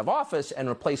kicked out of office and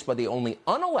replaced by the only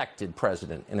unelected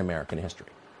president in American history.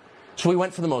 So we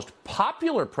went from the most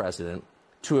popular president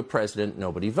to a president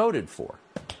nobody voted for.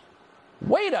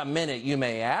 Wait a minute, you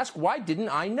may ask. Why didn't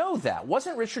I know that?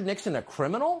 Wasn't Richard Nixon a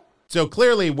criminal? So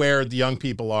clearly where the young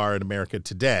people are in America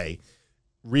today,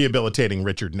 rehabilitating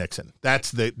Richard Nixon.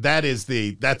 That's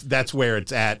where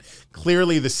it's at.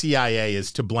 Clearly the CIA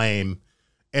is to blame.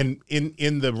 And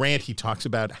in the rant, he talks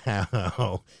about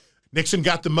how Nixon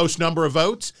got the most number of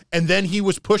votes, and then he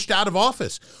was pushed out of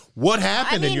office. What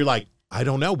happened? And you're like, I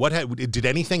don't know. Did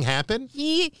anything happen?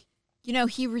 He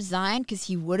resigned because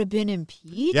he would have been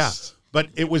impeached. Yeah, but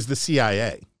it was the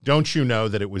CIA. Don't you know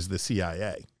that it was the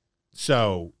CIA?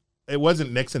 So it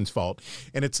wasn't Nixon's fault.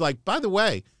 And it's like, by the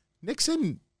way,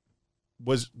 Nixon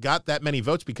got that many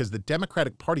votes because the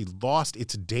Democratic Party lost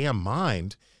its damn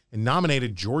mind and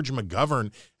nominated George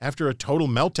McGovern after a total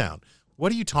meltdown.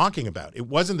 What are you talking about? It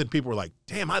wasn't that people were like,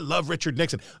 damn, I love Richard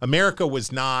Nixon. America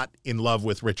was not in love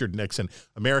with Richard Nixon.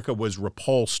 America was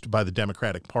repulsed by the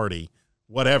Democratic Party,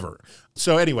 whatever.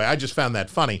 So anyway, I just found that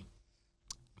funny.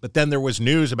 But then there was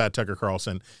news about Tucker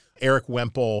Carlson, Eric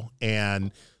Wemple,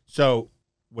 and so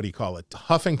what do you call it?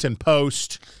 Huffington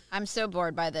Post. I'm so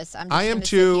bored by this. I am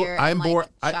too. I'm bored.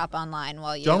 Shop online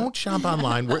while you don't shop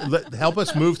online. Help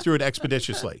us move through it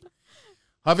expeditiously.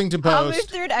 Huffington Post. I'll move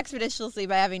through it expeditiously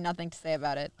by having nothing to say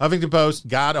about it. Huffington Post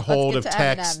got a hold of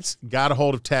texts. Got a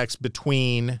hold of text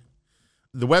between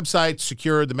the website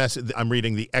secured the message. I'm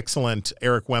reading the excellent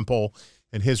Eric Wemple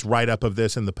and his write-up of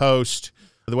this in the Post.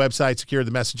 The website secured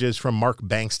the messages from Mark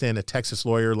Bankston, a Texas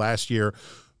lawyer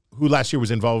who last year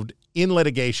was involved in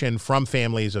litigation from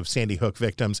families of Sandy Hook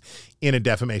victims in a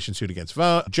defamation suit against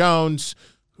Jones,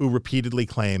 who repeatedly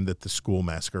claimed that the school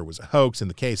massacre was a hoax. In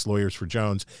the case, lawyers for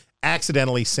Jones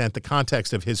accidentally sent the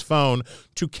context of his phone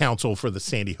to counsel for the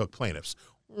Sandy Hook plaintiffs.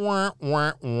 Wah,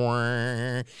 wah,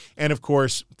 wah. And of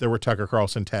course, there were Tucker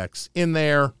Carlson texts in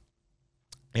there.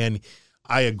 And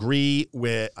I agree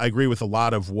with a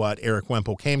lot of what Eric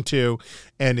Wemple came to.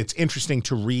 And it's interesting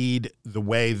to read the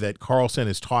way that Carlson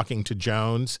is talking to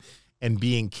Jones and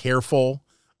being careful.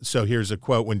 So here's a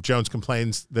quote. When Jones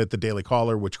complains that the Daily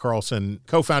Caller, which Carlson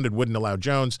co-founded, wouldn't allow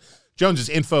Jones's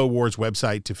InfoWars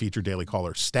website to feature Daily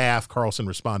Caller staff, Carlson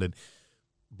responded,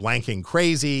 blanking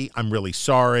crazy. I'm really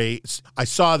sorry. I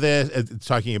saw this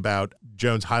talking about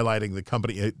Jones highlighting the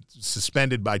company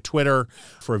suspended by Twitter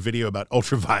for a video about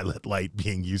ultraviolet light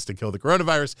being used to kill the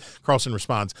coronavirus. Carlson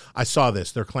responds, I saw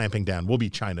this. They're clamping down. We'll be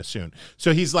China soon.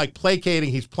 So he's like placating.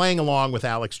 He's playing along with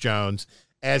Alex Jones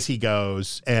as he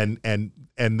goes. And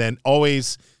then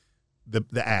always the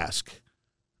ask,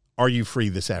 are you free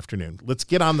this afternoon? Let's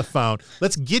get on the phone.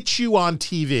 Let's get you on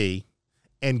TV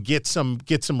and get some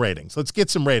ratings. Let's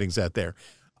get some ratings out there.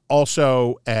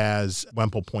 Also, as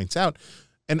Wemple points out,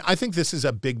 and I think this is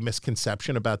a big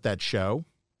misconception about that show.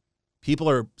 People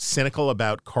are cynical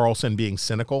about Carlson being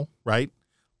cynical, right?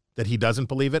 That he doesn't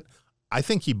believe it. I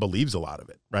think he believes a lot of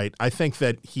it, right? I think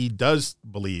that he does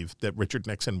believe that Richard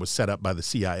Nixon was set up by the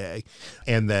CIA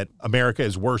and that America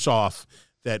is worse off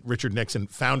that Richard Nixon,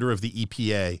 founder of the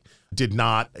EPA, did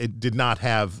not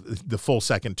have the full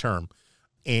second term.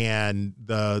 And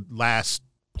the last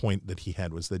point that he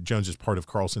had was that Jones is part of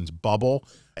Carlson's bubble,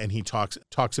 and he talks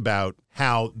about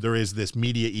how there is this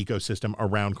media ecosystem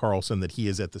around Carlson that he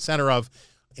is at the center of,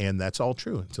 and that's all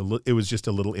true. It was just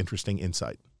a little interesting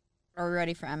insight. Are we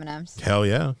ready for M&Ms? Hell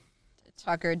yeah.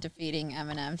 Tucker defeating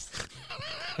M&Ms.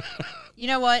 You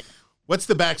know what? What's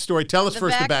the backstory? Tell us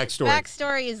first the backstory. The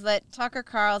backstory is that Tucker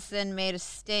Carlson made a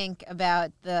stink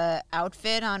about the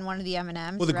outfit on one of the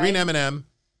M&Ms. Well, the green M&M.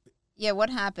 Yeah, what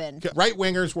happened?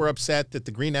 Right-wingers were upset that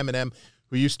the green M&M,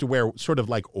 who used to wear sort of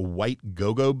like white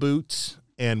go-go boots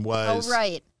and was... Oh,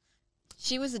 right.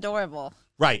 She was adorable.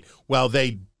 Right. Well,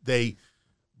 they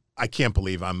I can't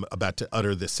believe I'm about to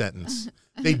utter this sentence.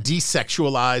 They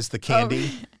desexualized the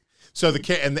candy. Oh. So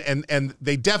and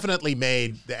they definitely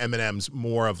made the M&Ms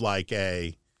more of like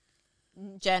a...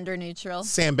 Gender neutral.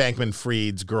 Sam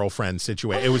Bankman-Fried's girlfriend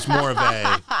situation. It was more of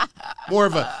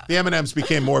a, the M&Ms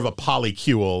became more of a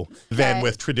polycule than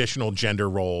with traditional gender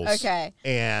roles. Okay.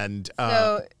 And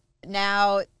so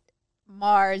now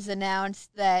Mars announced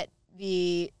that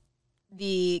the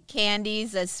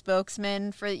candies as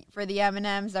spokesman for the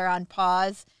M&Ms are on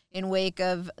pause in wake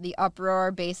of the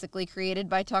uproar basically created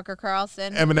by Tucker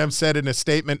Carlson. M&M said in a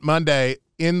statement Monday,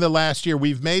 in the last year,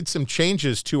 we've made some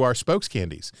changes to our spokes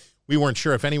candies. We weren't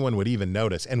sure if anyone would even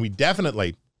notice. And we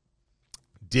definitely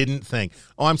didn't think,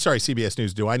 oh, I'm sorry, CBS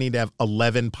News, do I need to have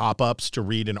 11 pop-ups to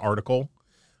read an article?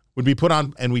 Would be put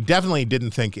on, and we definitely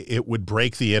didn't think it would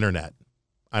break the internet.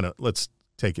 Let's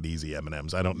take it easy,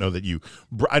 M&Ms. I don't know that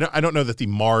I don't know that the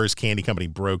Mars Candy Company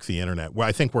broke the internet. Well,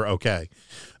 I think we're okay.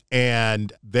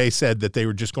 And they said that they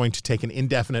were just going to take an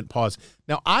indefinite pause.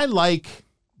 Now, I like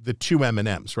the two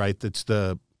M&Ms, right? That's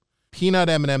the peanut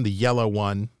M&M, the yellow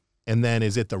one. And then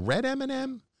is it the red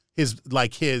M&M?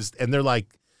 And they're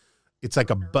like, it's like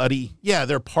a buddy. Yeah,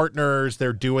 they're partners.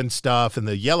 They're doing stuff. And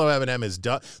the yellow M&M is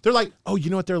done. They're like, oh, you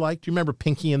know what they're like? Do you remember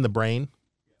Pinky and the Brain?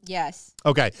 Yes.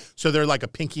 Okay, so they're like a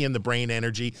Pinky and the Brain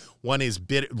energy. One is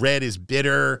red is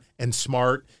bitter and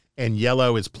smart, and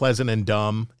yellow is pleasant and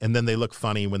dumb. And then they look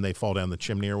funny when they fall down the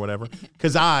chimney or whatever.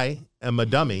 Because I am a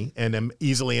dummy and am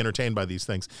easily entertained by these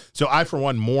things. So I, for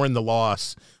one, mourn the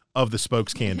loss of the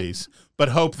spokes candies, but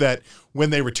hope that when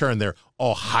they return, they're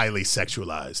all highly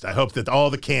sexualized. I hope that all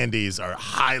the candies are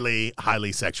highly,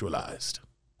 highly sexualized.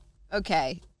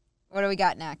 Okay. What do we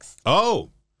got next? Oh,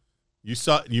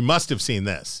 you must have seen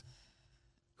this.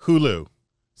 Hulu,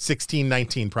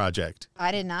 1619 Project.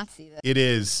 I did not see that.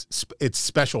 It's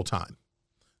special time.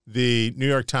 The New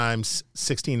York Times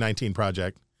 1619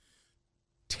 Project.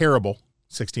 Terrible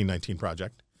 1619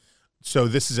 Project. So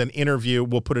this is an interview.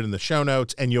 We'll put it in the show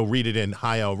notes, and you'll read it in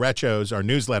Hi-L Rechos, our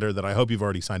newsletter that I hope you've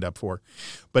already signed up for.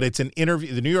 But it's an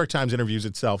interview. The New York Times interviews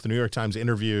itself. The New York Times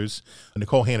interviews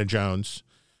Nicole Hannah-Jones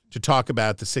to talk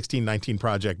about the 1619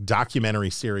 Project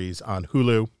documentary series on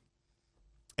Hulu.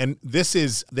 And this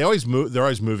is, they're always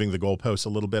moving the goalposts a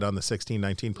little bit on the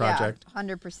 1619 Project. Yeah,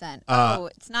 100%.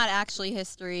 It's not actually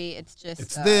history. It's just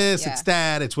it's this, it's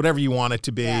that, it's whatever you want it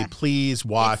to be. Yeah. Please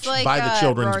watch, it's like, buy the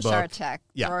children's Rorschach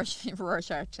book.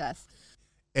 Rorschach test.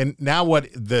 And now what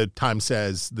the Times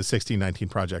says the 1619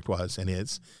 Project was and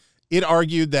is, it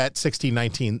argued that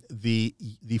 1619,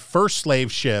 the first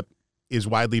slave ship is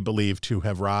widely believed to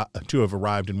have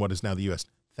arrived in what is now the U.S.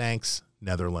 Thanks,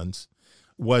 Netherlands.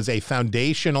 Was as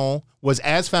foundational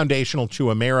to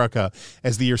America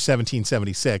as the year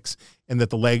 1776, and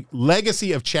that the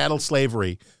legacy of chattel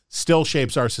slavery still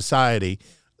shapes our society.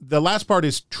 The last part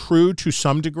is true to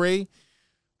some degree.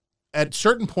 At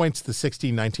certain points, the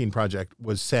 1619 Project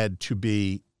was said to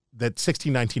be that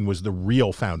 1619 was the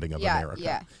real founding of America.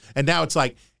 Yeah. And now it's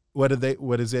like, what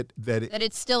is it? That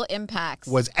it still impacts.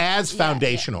 Was as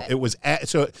foundational. It was,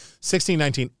 so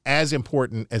 1619 as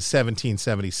important as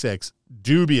 1776.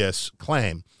 Dubious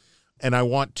claim. And I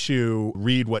want to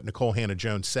read what Nicole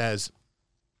Hannah-Jones says.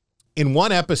 In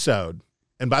one episode,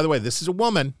 and by the way, this is a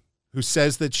woman who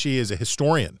says that she is a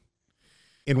historian.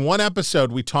 In one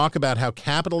episode, we talk about how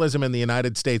capitalism in the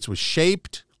United States was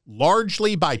shaped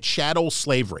largely by chattel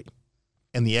slavery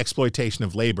and the exploitation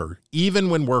of labor, even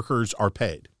when workers are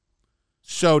paid.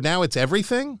 So now it's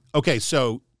everything? Okay,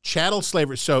 so chattel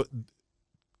slavery. So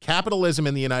capitalism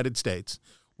in the United States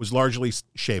was largely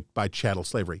shaped by chattel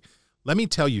slavery. Let me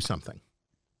tell you something.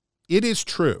 It is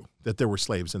true that there were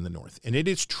slaves in the North, and it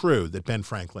is true that Ben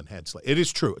Franklin had slaves. It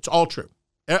is true. It's all true.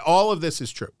 All of this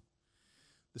is true.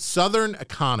 The Southern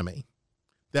economy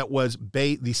that was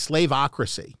the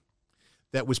slaveocracy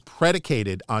that was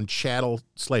predicated on chattel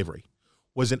slavery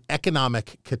was an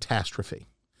economic catastrophe.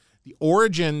 The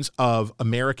origins of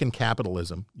American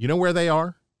capitalism, you know where they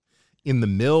are? In the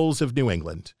mills of New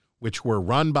England, which were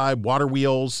run by water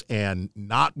wheels and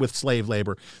not with slave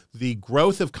labor. The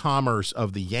growth of commerce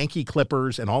of the Yankee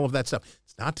Clippers and all of that stuff.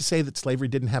 It's not to say that slavery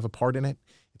didn't have a part in it.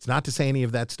 It's not to say any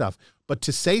of that stuff. But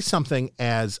to say something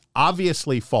as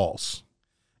obviously false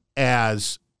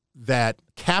as that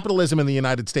capitalism in the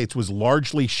United States was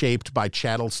largely shaped by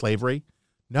chattel slavery,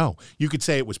 no. You could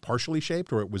say it was partially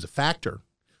shaped or it was a factor,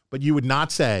 but you would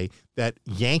not say that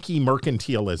Yankee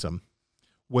mercantilism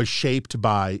was shaped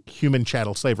by human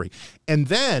chattel slavery. And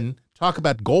then talk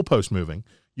about goalpost moving.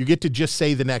 You get to just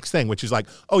say the next thing, which is like,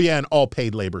 oh yeah, and all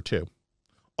paid labor too.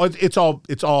 It's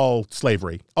all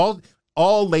slavery.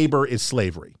 All labor is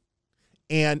slavery.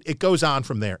 And it goes on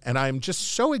from there. And I'm just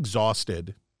so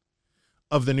exhausted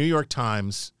of the New York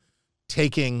Times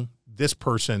taking this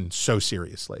person so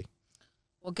seriously.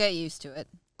 We'll get used to it.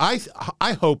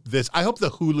 I hope the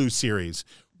Hulu series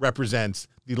represents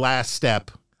the last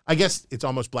step. I guess it's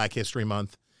almost Black History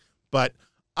Month, but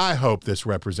I hope this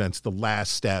represents the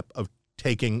last step of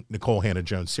taking Nicole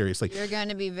Hannah-Jones seriously. You're going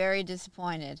to be very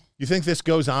disappointed. You think this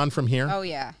goes on from here? Oh,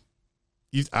 yeah.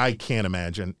 I can't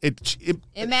imagine.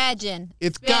 Imagine.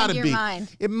 It's got to be.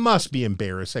 Mind. It must be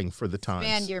embarrassing for the Times.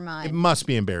 Expand your mind. It must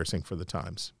be embarrassing for the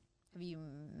Times. Have you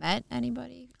met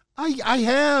anybody? I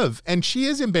have, and she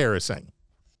is embarrassing.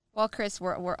 Well, Chris,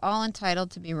 we're all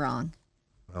entitled to be wrong.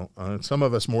 Well, some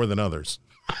of us more than others.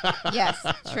 Yes,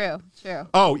 true.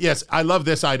 Oh, yes, I love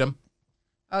this item.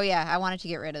 Oh, yeah, I wanted to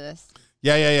get rid of this.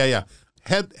 Yeah.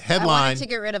 Headline. I wanted to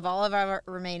get rid of all of our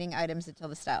remaining items until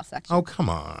the style section. Oh, come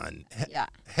on. Yeah.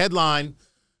 Headline,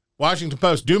 Washington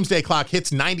Post, doomsday clock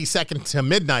hits 90 seconds to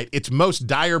midnight. Its most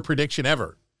dire prediction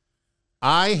ever.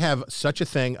 I have such a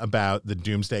thing about the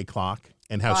doomsday clock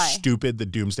and how stupid the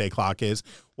doomsday clock is.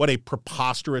 What a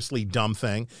preposterously dumb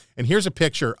thing. And here's a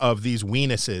picture of these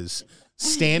weenuses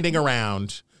standing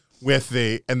around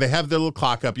and they have their little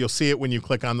clock up. You'll see it when you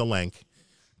click on the link.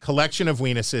 Collection of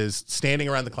weenuses standing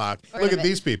around the clock. Look at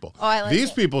these people. Oh, I like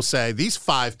these people say, these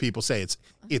 5 people say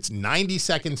it's 90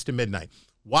 seconds to midnight.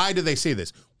 Why do they say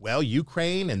this? Well,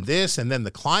 Ukraine and this and then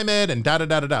the climate and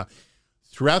da-da-da-da-da.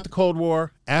 Throughout the Cold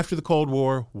War, after the Cold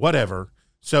War, whatever.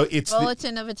 So it's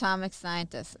Bulletin of Atomic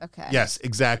Scientists. Okay. Yes,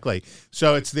 exactly.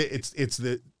 So it's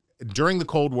during the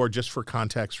Cold War, just for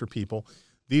context for people,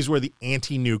 these were the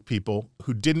anti-nuke people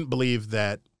who didn't believe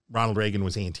that Ronald Reagan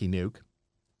was anti-nuke.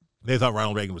 They thought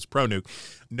Ronald Reagan was pro-nuke.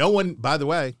 No one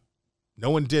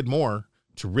did more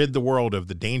to rid the world of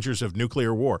the dangers of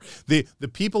nuclear war. The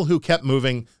people who kept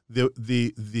moving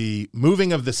the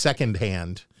moving of the second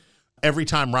hand every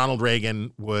time Ronald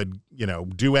Reagan would,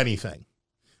 do anything.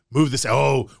 Move this.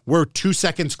 Oh, we're 2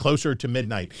 seconds closer to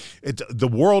midnight. The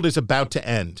world is about to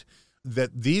end.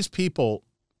 That these people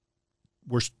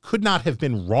could not have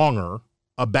been wronger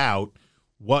about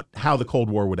how the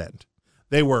Cold War would end.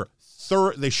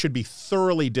 They should be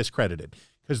thoroughly discredited,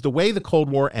 because the way the Cold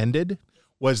War ended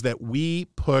was that we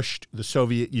pushed the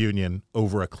Soviet Union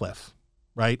over a cliff,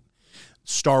 right?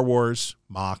 Star Wars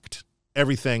mocked,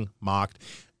 everything mocked.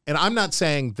 And I'm not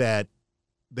saying that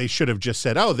they should have just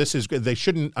said, oh, this is good.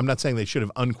 I'm not saying they should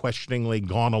have unquestioningly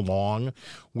gone along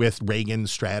with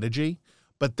Reagan's strategy,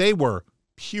 but they were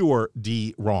pure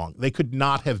D wrong. They could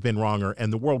not have been wronger,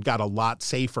 and the world got a lot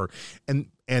safer,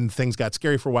 and things got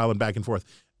scary for a while and back and forth.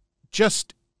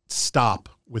 Just stop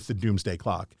with the doomsday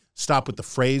clock. Stop with the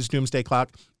phrase doomsday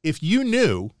clock. If you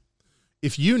knew,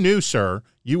 sir,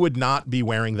 you would not be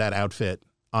wearing that outfit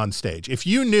on stage. If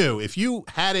you knew, if you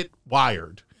had it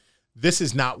wired, this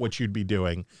is not what you'd be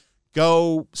doing.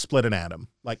 Go split an atom.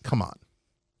 Like, come on.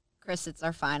 Chris, it's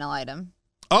our final item.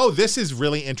 Oh, this is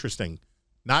really interesting.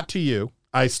 Not to you.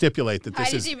 I stipulate that this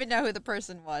I didn't even know who the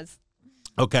person was.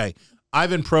 Okay.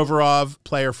 Ivan Provorov,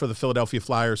 player for the Philadelphia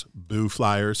Flyers, boo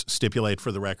Flyers, stipulate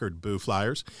for the record, boo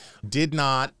Flyers,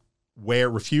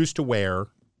 refused to wear.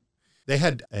 They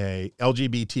had a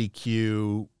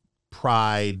LGBTQ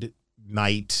pride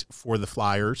night for the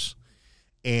Flyers,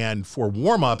 and for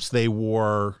warm-ups, they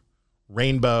wore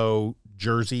rainbow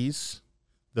jerseys.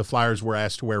 The Flyers were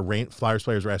asked to wear Flyers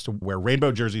players were asked to wear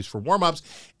rainbow jerseys for warm-ups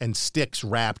and sticks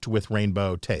wrapped with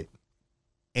rainbow tape.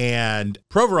 And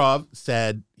Provorov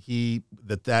said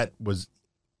that was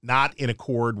not in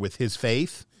accord with his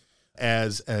faith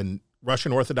as a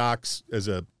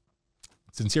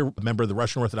sincere member of the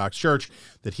Russian Orthodox Church,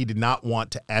 that he did not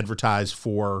want to advertise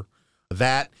for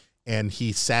that, and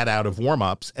he sat out of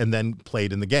warm-ups and then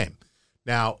played in the game.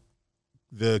 Now,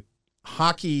 the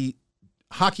hockey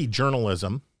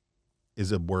journalism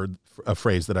is a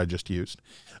phrase that I just used,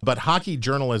 but hockey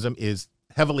journalism is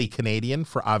heavily Canadian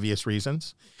for obvious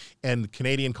reasons, and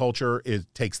Canadian culture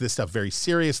takes this stuff very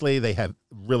seriously. They have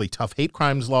really tough hate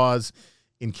crimes laws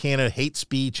in Canada, hate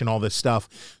speech and all this stuff.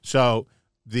 So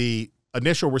the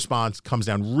initial response comes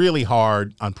down really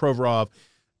hard on Provorov,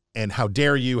 and how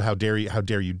dare you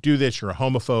do this? You're a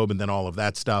homophobe, and then all of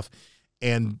that stuff.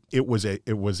 And it was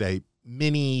a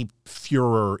mini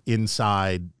furor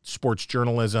inside sports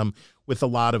journalism with a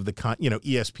lot of the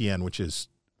ESPN, which is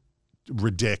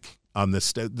ridiculous on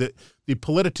this. The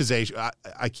politicization.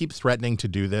 I keep threatening to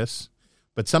do this,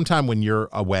 but sometime when you're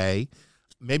away,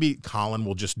 maybe Colin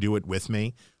will just do it with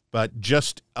me. But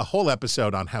just a whole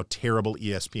episode on how terrible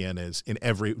ESPN is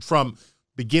from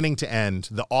beginning to end,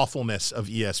 the awfulness of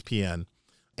ESPN,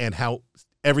 and how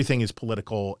everything is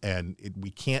political. And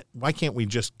why can't we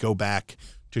just go back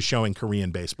to showing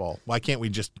Korean baseball? Why can't we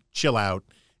just chill out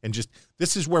and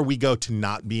this is where we go to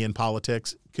not be in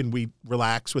politics? Can we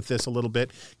relax with this a little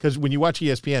bit? Because when you watch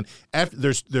ESPN,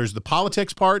 there's the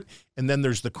politics part, and then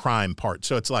there's the crime part.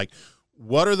 So it's like,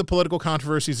 what are the political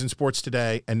controversies in sports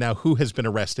today? And now who has been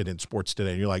arrested in sports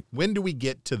today? And you're like, when do we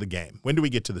get to the game? When do we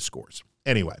get to the scores?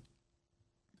 Anyway,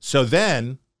 so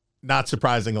then, not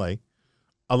surprisingly,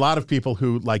 a lot of people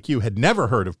who, like you, had never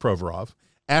heard of Provorov,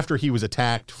 after he was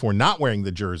attacked for not wearing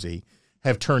the jersey,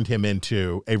 have turned him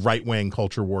into a right-wing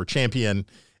culture war champion,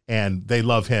 and they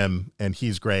love him, and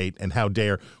he's great, and how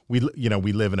dare we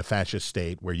live in a fascist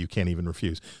state where you can't even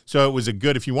refuse. So it was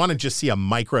if you want to just see a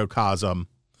microcosm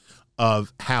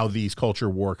of how these culture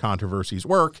war controversies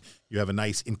work, you have a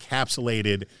nice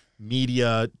encapsulated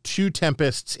media, two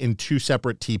tempests in two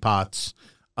separate teapots,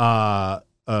 and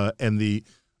the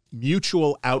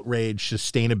mutual outrage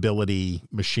sustainability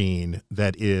machine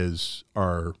that is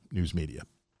our news media.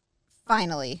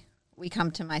 Finally, we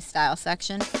come to my style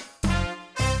section,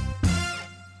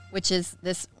 which is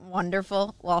this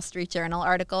wonderful Wall Street Journal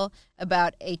article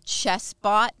about a chess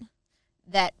bot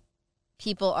that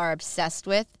people are obsessed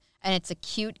with, and it's a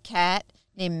cute cat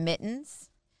named Mittens.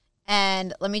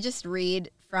 And let me just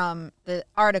read from the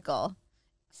article.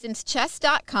 Since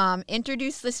Chess.com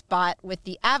introduced this bot with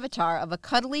the avatar of a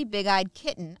cuddly, big-eyed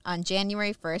kitten on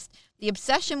January 1st, the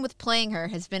obsession with playing her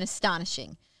has been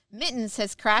astonishing. Mittens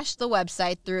has crashed the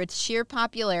website through its sheer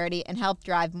popularity and helped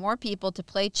drive more people to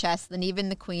play chess than even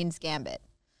the Queen's Gambit.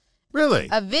 Really?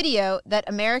 A video that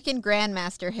American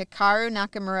Grandmaster Hikaru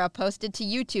Nakamura posted to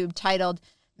YouTube titled,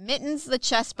 "Mittens the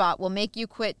Chessbot Will Make You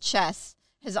Quit Chess,"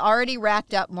 has already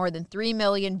racked up more than 3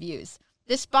 million views.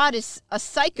 This bot is a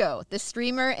psycho, the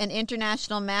streamer and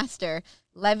international master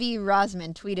Levi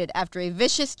Rosman tweeted after a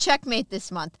vicious checkmate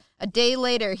this month. A day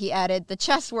later, he added, "The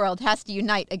chess world has to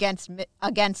unite against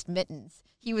Mittens."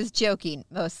 He was joking,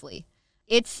 mostly.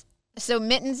 So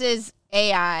Mittens is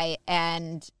AI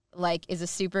and is a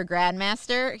super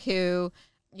grandmaster who,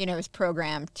 is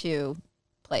programmed to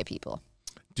play people.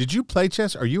 Did you play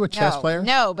chess? Are you a chess player?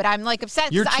 No, but I'm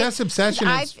obsessed. Your chess obsession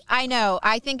is... I know.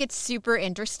 I think it's super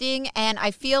interesting, and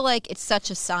I feel like it's such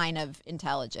a sign of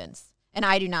intelligence. And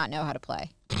I do not know how to play.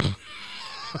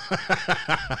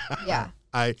 Yeah.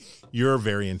 You're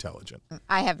very intelligent.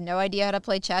 I have no idea how to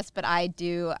play chess, but I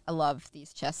love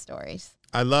these chess stories.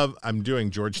 I'm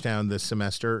doing Georgetown this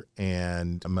semester,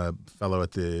 and I'm a fellow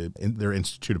at their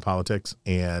Institute of Politics,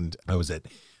 and I was at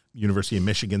University of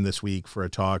Michigan this week for a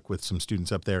talk with some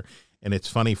students up there. And it's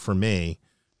funny for me,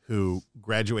 who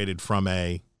graduated from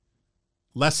a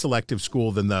less selective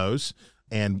school than those,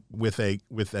 and with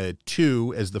a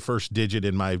 2 as the first digit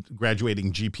in my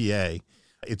graduating GPA.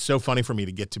 It's so funny for me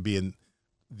to get to be in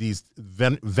these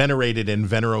venerated and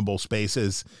venerable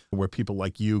spaces where people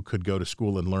like you could go to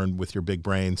school and learn with your big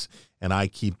brains. And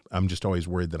I'm just always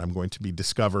worried that I'm going to be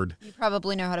discovered. You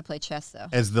probably know how to play chess, though.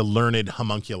 As the learned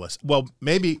homunculus. Well,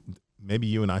 maybe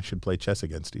you and I should play chess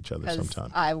against each other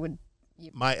sometime. I would.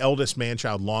 My eldest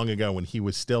man-child long ago, when he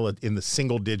was still in the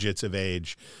single digits of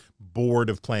age,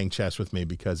 bored of playing chess with me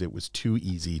because it was too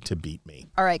easy to beat me.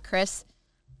 All right, Chris,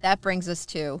 that brings us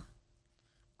to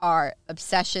our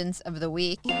obsessions of the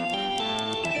week,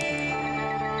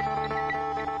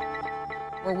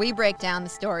 where we break down the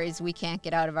stories we can't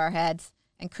get out of our heads.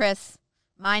 And Chris,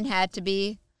 mine had to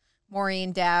be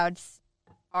Maureen Dowd's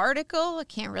article. I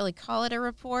can't really call it a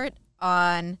report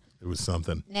on. It was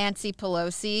something. Nancy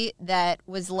Pelosi that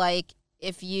was like,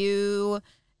 if you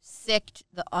sicked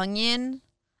the Onion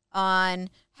on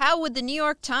how would the New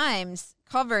York Times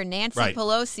cover Nancy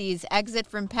Pelosi's exit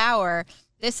from power.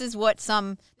 This is what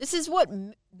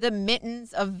the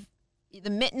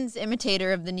mittens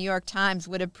imitator of the New York Times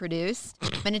would have produced.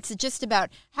 And it's just about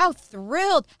how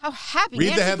thrilled, how happy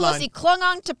Nancy Pelosi clung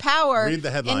on to power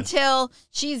until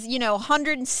she's,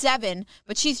 107,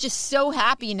 but she's just so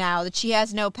happy now that she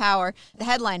has no power. The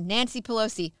headline, Nancy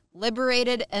Pelosi,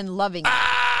 liberated and loving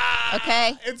it.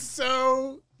 Okay? It's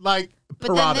so, parodic.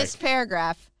 But then this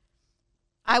paragraph,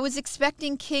 I was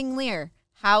expecting King Lear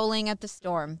howling at the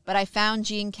storm, but I found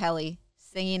Gene Kelly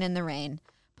singing in the rain.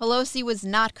 Pelosi was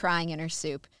not crying in her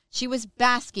soup. She was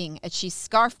basking as she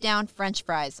scarfed down French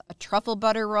fries, a truffle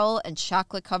butter roll, and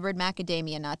chocolate-covered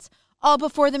macadamia nuts, all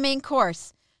before the main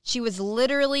course. She was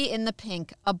literally in the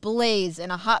pink, ablaze in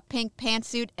a hot pink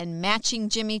pantsuit and matching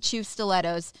Jimmy Choo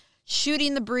stilettos,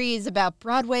 shooting the breeze about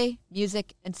Broadway,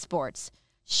 music, and sports.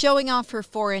 Showing off her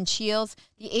 4-inch heels,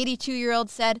 the 82-year-old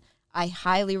said, I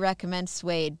highly recommend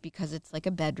suede because it's like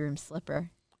a bedroom slipper.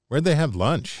 Where'd they have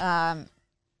lunch?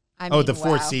 The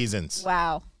Four Seasons.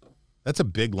 Wow. That's a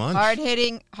big lunch.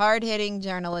 Hard-hitting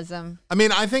journalism. I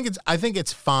mean, I think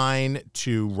it's fine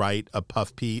to write a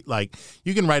puff piece. Like,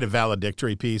 you can write a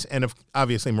valedictory piece, and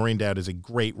obviously Maureen Dowd is a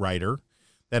great writer.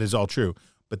 That is all true.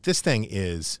 But this thing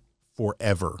is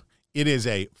forever. It is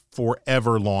a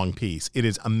forever long piece. It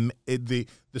is the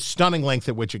stunning length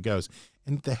at which it goes.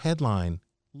 And the headline,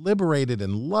 liberated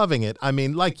and loving it. I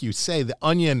mean, like you say, the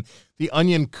Onion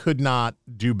could not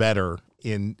do better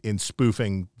in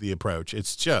spoofing the approach.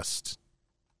 It's,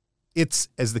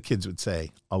 as the kids would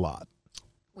say, a lot.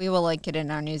 We will link it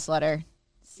in our newsletter.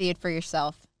 See it for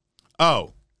yourself.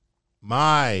 Oh,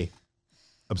 my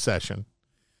obsession.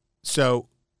 So,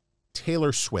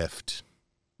 Taylor Swift,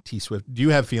 T-Swift. Do you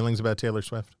have feelings about Taylor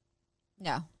Swift?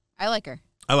 No, I like her.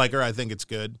 I like her. I think it's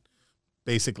good.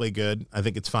 Basically good. I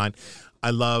think it's fine. I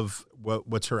love,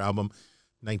 what's her album?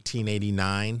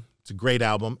 1989. It's a great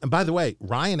album. And by the way,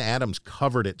 Ryan Adams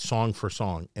covered it song for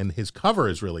song, and his cover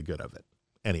is really good of it.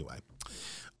 Anyway,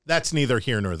 that's neither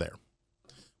here nor there.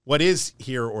 What is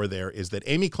here or there is that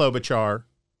Amy Klobuchar,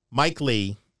 Mike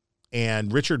Lee,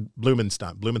 and Richard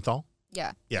Blumenthal?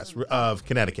 Yeah. Yes, of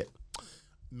Connecticut,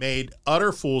 made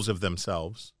utter fools of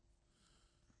themselves,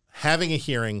 having a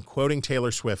hearing, quoting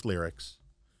Taylor Swift lyrics,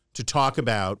 to talk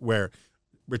about where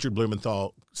Richard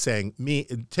Blumenthal saying,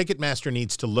 Ticketmaster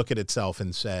needs to look at itself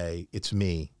and say, it's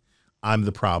me. I'm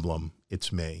the problem.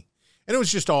 It's me. And it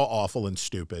was just all awful and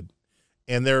stupid.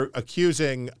 And they're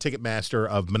accusing Ticketmaster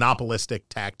of monopolistic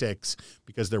tactics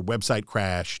because their website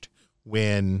crashed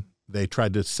when they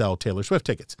tried to sell Taylor Swift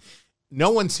tickets.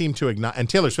 No one seemed to acknowledge, and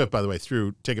Taylor Swift, by the way,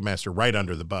 threw Ticketmaster right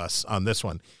under the bus on this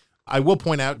one. I will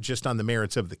point out, just on the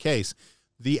merits of the case,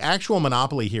 the actual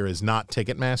monopoly here is not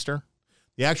Ticketmaster.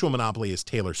 The actual monopoly is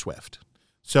Taylor Swift.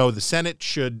 So the Senate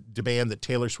should demand that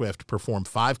Taylor Swift perform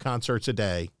 5 concerts a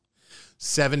day,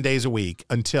 7 days a week,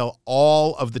 until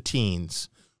all of the teens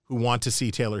who want to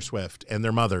see Taylor Swift and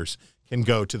their mothers can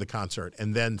go to the concert.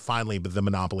 And then finally, the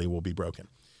monopoly will be broken.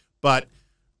 But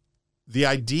the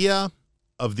idea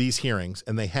of these hearings,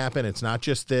 and they happen, it's not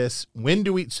just this.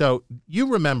 So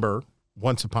you remember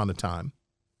once upon a time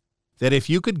that if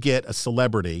you could get a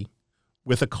celebrity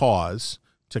with a cause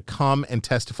to come and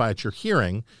testify at your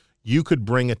hearing, you could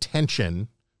bring attention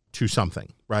to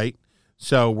something, right?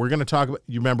 So we're going to talk about,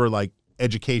 you remember, like,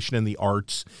 education in the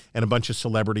arts, and a bunch of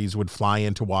celebrities would fly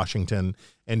into Washington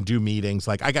and do meetings.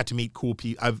 Like, I got to meet cool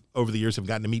people. Over the years, I've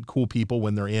gotten to meet cool people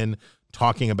when they're in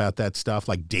talking about that stuff.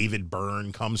 Like David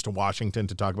Byrne comes to Washington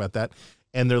to talk about that.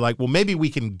 and they're like, well, maybe we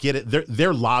can get it.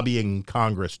 They're lobbying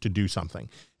Congress to do something,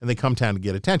 and they come down to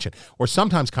get attention. Or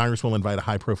sometimes Congress will invite a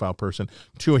high-profile person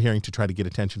to a hearing to try to get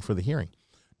attention for the hearing.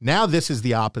 Now this is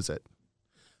the opposite.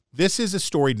 This is a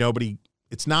story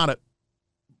it's not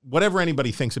whatever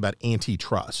anybody thinks about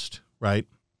antitrust, right?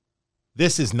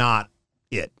 This is not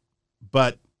it.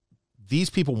 But these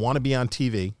people want to be on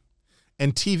TV,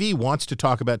 and TV wants to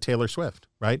talk about Taylor Swift,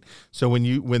 right? So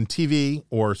when TV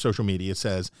or social media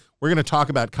says, we're going to talk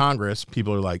about Congress,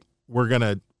 people are like,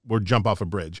 we'll jump off a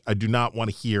bridge. I do not want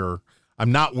to hear,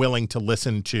 I'm not willing to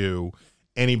listen to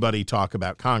anybody talk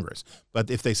about Congress.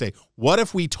 But if they say, what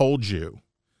if we told you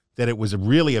that it was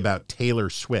really about Taylor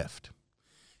Swift?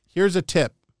 Here's a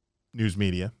tip, news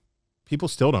media. People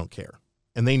still don't care.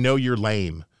 And they know you're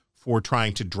lame for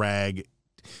trying to drag.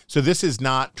 So this is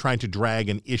not trying to drag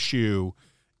an issue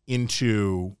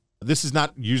this is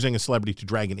not using a celebrity to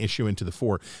drag an issue into the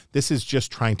fore. This is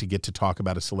just trying to get to talk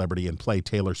about a celebrity and play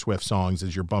Taylor Swift songs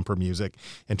as your bumper music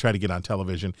and try to get on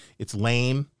television. It's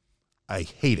lame. I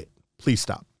hate it. Please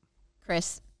stop.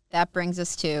 Chris, that brings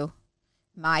us to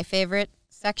my favorite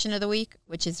section of the week,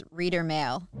 which is reader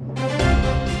mail.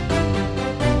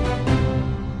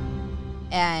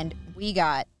 And we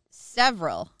got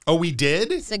several. Oh, we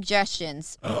did?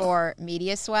 Suggestions for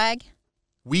media swag.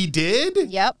 We did?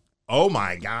 Yep. Oh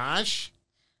my gosh.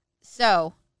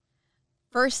 So,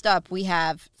 first up, we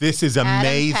have this is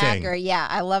amazing. Adam Packer. Yeah,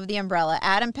 I love the umbrella.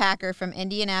 Adam Packer from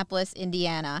Indianapolis,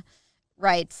 Indiana,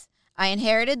 writes, I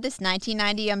inherited this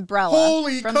 1990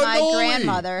 umbrella from my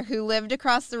grandmother who lived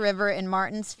across the river in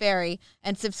Martins Ferry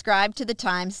and subscribed to the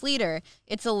Times Leader.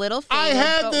 It's a little faded. I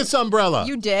had this umbrella.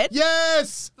 You did?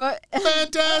 Yes.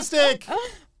 Fantastic.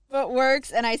 But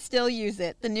works, and I still use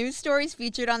it. The news stories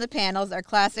featured on the panels are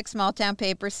classic small-town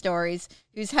paper stories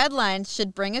whose headlines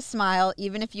should bring a smile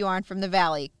even if you aren't from the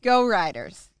Valley. Go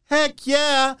Riders. Heck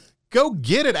yeah. Go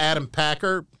get it, Adam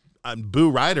Packer. Boo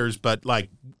Riders, but like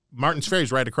Martins Ferry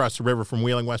is right across the river from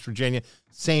Wheeling, West Virginia.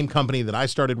 Same company that I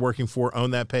started working for,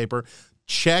 own that paper.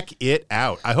 Check it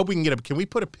out. I hope we can can we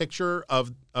put a picture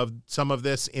of some of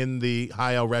this in the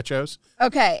High L Retros?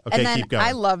 Okay, and then keep going.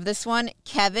 I love this one.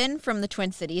 Kevin from the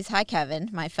Twin Cities, hi Kevin,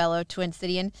 my fellow Twin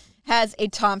Cityan, has a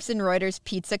Thomson Reuters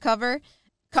pizza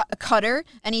cutter,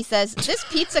 and he says, this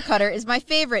pizza cutter is my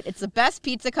favorite. It's the best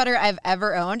pizza cutter I've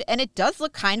ever owned, and it does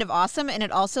look kind of awesome, and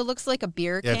it also looks like a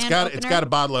beer can opener. It's got a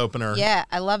bottle opener. Yeah,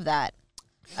 I love that.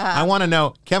 I want to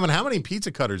know, Kevin, how many pizza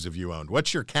cutters have you owned?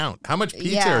 What's your count? How much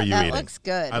pizza are you eating? That looks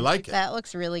good. I like it. That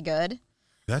looks really good.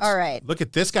 All right. Look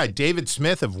at this guy, David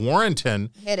Smith of Warrenton.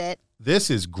 Hit it. This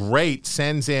is great.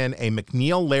 Sends in a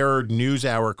McNeil Lehrer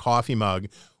NewsHour coffee mug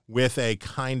with a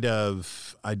kind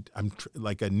of,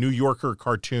 like a New Yorker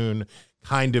cartoon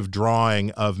kind of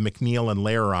drawing of McNeil and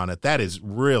Lehrer on it. That is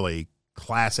really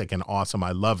classic and awesome.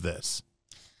 I love this.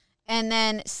 And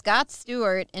then Scott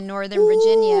Stewart in Northern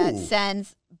Virginia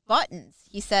sends buttons.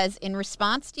 He says, in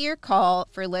response to your call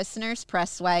for listeners'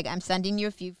 press swag, I'm sending you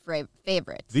a few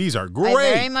favorites. These are great.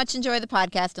 I very much enjoy the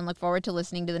podcast and look forward to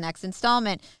listening to the next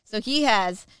installment. So he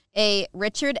has a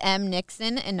Richard M.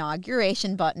 Nixon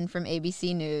inauguration button from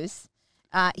ABC News.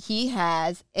 He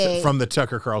has from the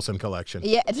Tucker Carlson collection.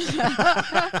 Yeah.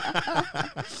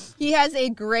 He has a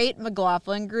great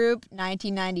McLaughlin Group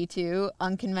 1992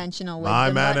 unconventional wisdom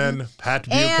My button. man, Pat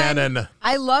Buchanan. And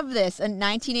I love this. A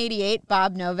 1988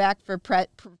 Bob Novak for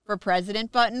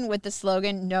president button with the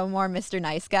slogan "No more Mr.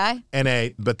 Nice Guy."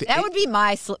 That would be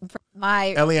my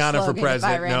Eliana for slogan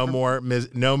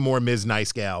president. No more Ms.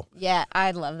 Nice Gal. Yeah,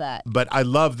 I'd love that. But I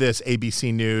love this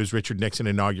ABC News Richard Nixon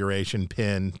inauguration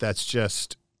pin. That's just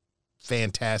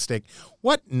fantastic.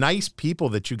 What nice people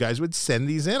that you guys would send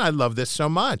these in. I love this so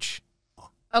much.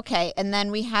 Okay, and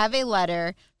then we have a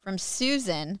letter from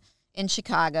Susan in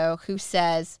Chicago who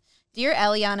says, Dear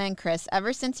Eliana and Chris,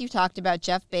 ever since you talked about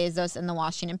Jeff Bezos and the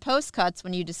Washington Post cuts,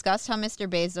 when you discussed how Mr.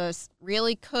 Bezos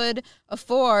really could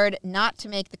afford not to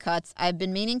make the cuts, I've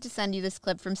been meaning to send you this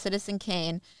clip from Citizen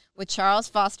Kane with Charles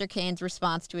Foster Kane's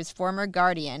response to his former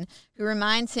guardian, who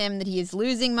reminds him that he is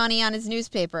losing money on his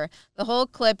newspaper. The whole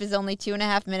clip is only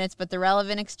 2.5 minutes, but the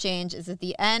relevant exchange is at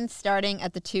the end, starting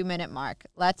at the 2-minute mark.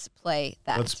 Let's play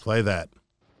that. Let's play that.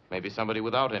 Maybe somebody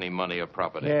without any money or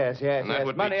property. Yes. And that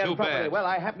would money be too and property. bad. Well,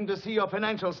 I happened to see your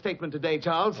financial statement today,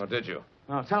 Charles. Oh, did you?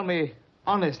 Now, tell me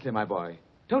honestly, my boy,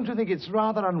 don't you think it's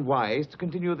rather unwise to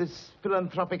continue this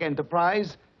philanthropic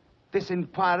enterprise? This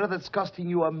Inquirer that's costing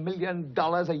you $1 million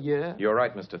a year? You're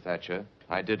right, Mr. Thatcher.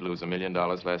 I did lose $1 million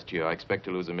last year. I expect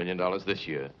to lose $1 million this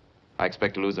year. I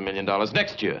expect to lose $1 million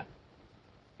next year.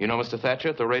 You know, Mr. Thatcher,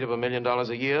 at the rate of $1 million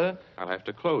a year, I'll have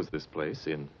to close this place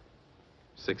in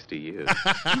 60 years.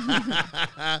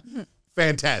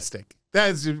 Fantastic.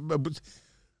 That's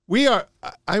we are.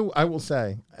 I will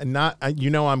say, and not.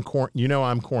 I'm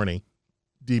corny.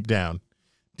 Deep down,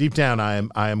 I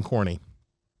am corny.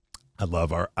 I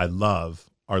love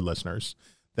our listeners.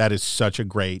 That is such a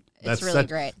great. It's really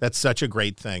great. That's such a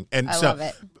great thing. And I so love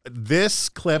it. This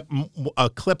clip, a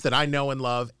clip that I know and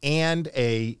love, and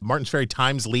a Martins Ferry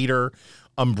Times Leader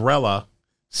umbrella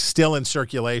still in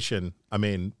circulation. I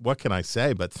mean, what can I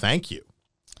say? But thank you.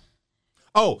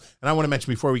 Oh, and I want to mention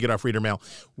before we get off reader mail,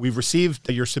 we've received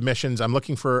your submissions. I'm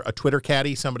looking for a Twitter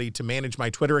caddy, somebody to manage my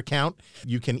Twitter account.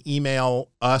 You can email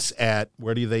us at,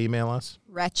 where do they email us?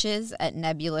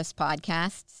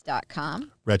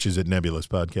 Wretches@nebulouspodcasts.com.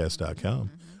 Wretches@nebulouspodcasts.com.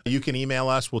 Mm-hmm. You can email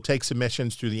us. We'll take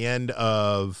submissions through the end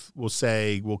of,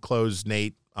 we'll close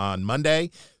Nate on Monday.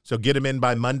 So get them in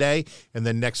by Monday. And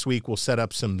then next week we'll set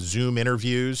up some Zoom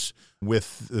interviews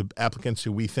with the applicants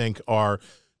who we think are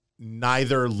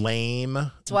neither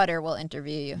lame. Sweater will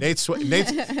interview you. Nate's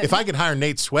if I could hire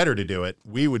Nate Sweater to do it,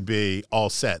 we would be all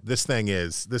set. This thing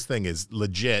is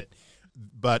legit.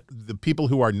 But the people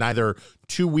who are neither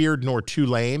too weird nor too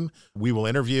lame, we will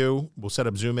interview. We'll set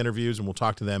up Zoom interviews and we'll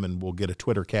talk to them and we'll get a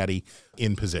Twitter caddy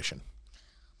in position.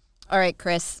 All right,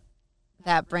 Chris.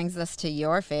 That brings us to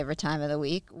your favorite time of the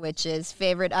week, which is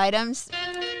favorite items,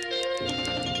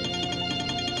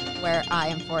 where I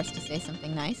am forced to say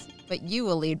something nice, but you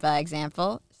will lead by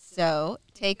example. So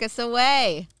take us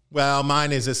away. Well,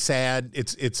 mine is a sad.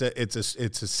 It's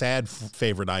a sad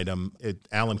favorite item.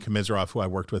 Alan Komisarov, who I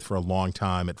worked with for a long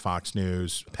time at Fox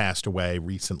News, passed away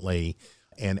recently,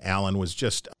 and Alan was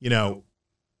just,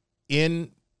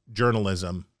 in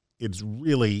journalism, it's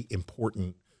really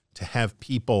important to have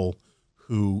people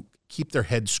who keep their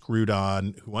heads screwed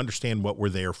on, who understand what we're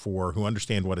there for, who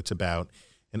understand what it's about.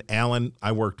 And Alan,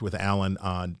 I worked with Alan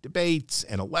on debates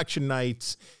and election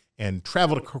nights and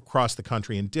traveled across the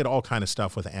country and did all kind of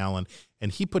stuff with Alan.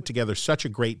 And he put together such a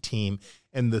great team.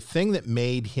 And the thing that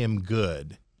made him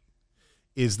good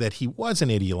is that he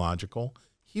wasn't ideological.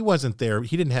 He wasn't there.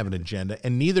 He didn't have an agenda.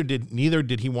 And neither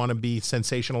did he want to be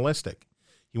sensationalistic.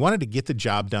 He wanted to get the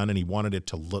job done, and he wanted it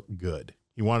to look good.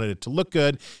 He wanted it to look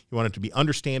good. He wanted it to be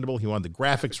understandable. He wanted the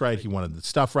graphics right. He wanted the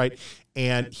stuff right.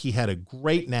 And he had a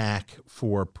great knack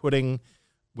for putting,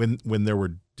 when there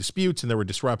were disputes and there were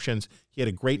disruptions, he had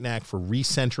a great knack for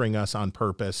recentering us on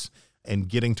purpose and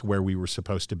getting to where we were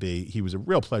supposed to be. He was a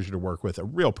real pleasure to work with, a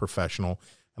real professional.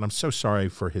 And I'm so sorry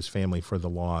for his family for the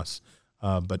loss.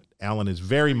 But Alan is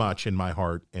very much in my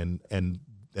heart and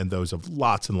those of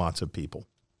lots and lots of people.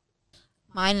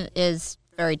 Mine is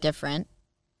very different.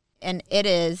 And it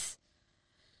is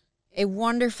a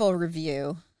wonderful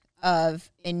review of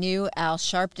a new Al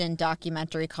Sharpton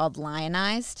documentary called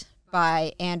Lionized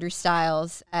by Andrew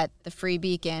Stiles at the Free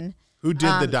Beacon. Who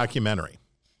did the documentary?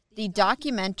 The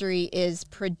documentary is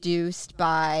produced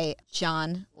by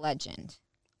John Legend.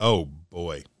 Oh,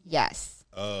 boy. Yes.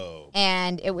 Oh.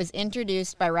 And it was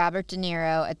introduced by Robert De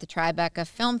Niro at the Tribeca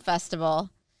Film Festival.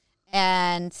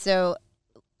 And so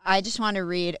I just want to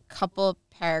read a couple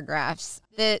paragraphs.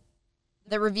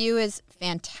 The review is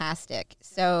fantastic.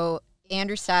 So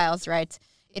Andrew Stiles writes,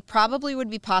 "It probably would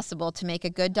be possible to make a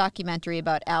good documentary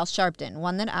about Al Sharpton,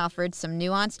 one that offered some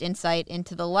nuanced insight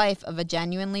into the life of a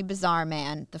genuinely bizarre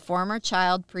man, the former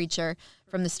child preacher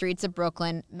from the streets of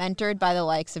Brooklyn, mentored by the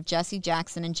likes of Jesse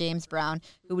Jackson and James Brown,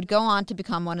 who would go on to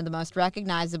become one of the most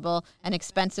recognizable and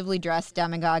expensively dressed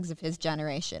demagogues of his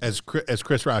generation." As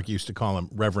Chris Rock used to call him,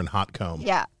 Reverend Hotcomb.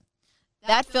 Yeah.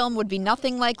 That film would be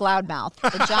nothing like Loudmouth,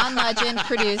 the John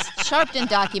Legend-produced Sharpton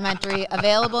documentary,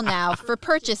 available now for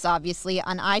purchase, obviously,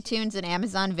 on iTunes and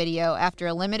Amazon Video after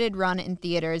a limited run in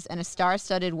theaters and a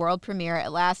star-studded world premiere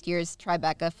at last year's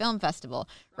Tribeca Film Festival.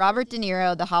 Robert De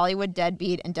Niro, the Hollywood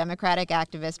deadbeat and Democratic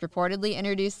activist, reportedly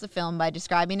introduced the film by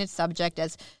describing its subject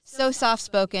as so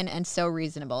soft-spoken and so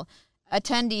reasonable.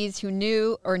 Attendees who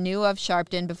knew of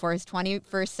Sharpton before his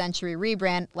 21st century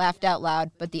rebrand laughed out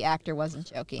loud, but the actor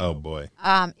wasn't joking. Oh, boy.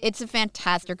 It's a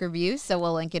fantastic review, so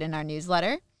we'll link it in our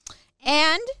newsletter.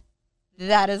 And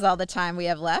that is all the time we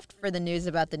have left for the news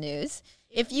about the news.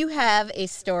 If you have a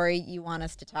story you want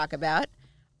us to talk about,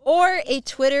 or a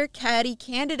Twitter caddy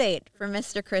candidate for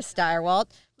Mr. Chris Stirewalt,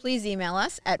 please email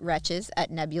us at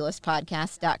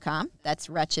wretches@nebulouspodcast.com. That's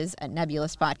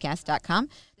wretches@nebulouspodcast.com.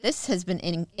 This has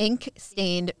been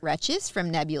Ink-Stained Wretches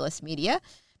from Nebulous Media,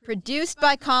 produced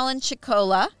by Colin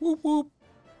Chicola. Whoop, whoop.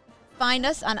 Find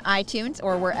us on iTunes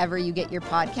or wherever you get your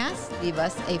podcasts. Leave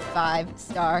us a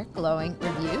 5-star glowing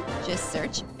review. Just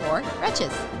search for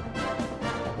Wretches.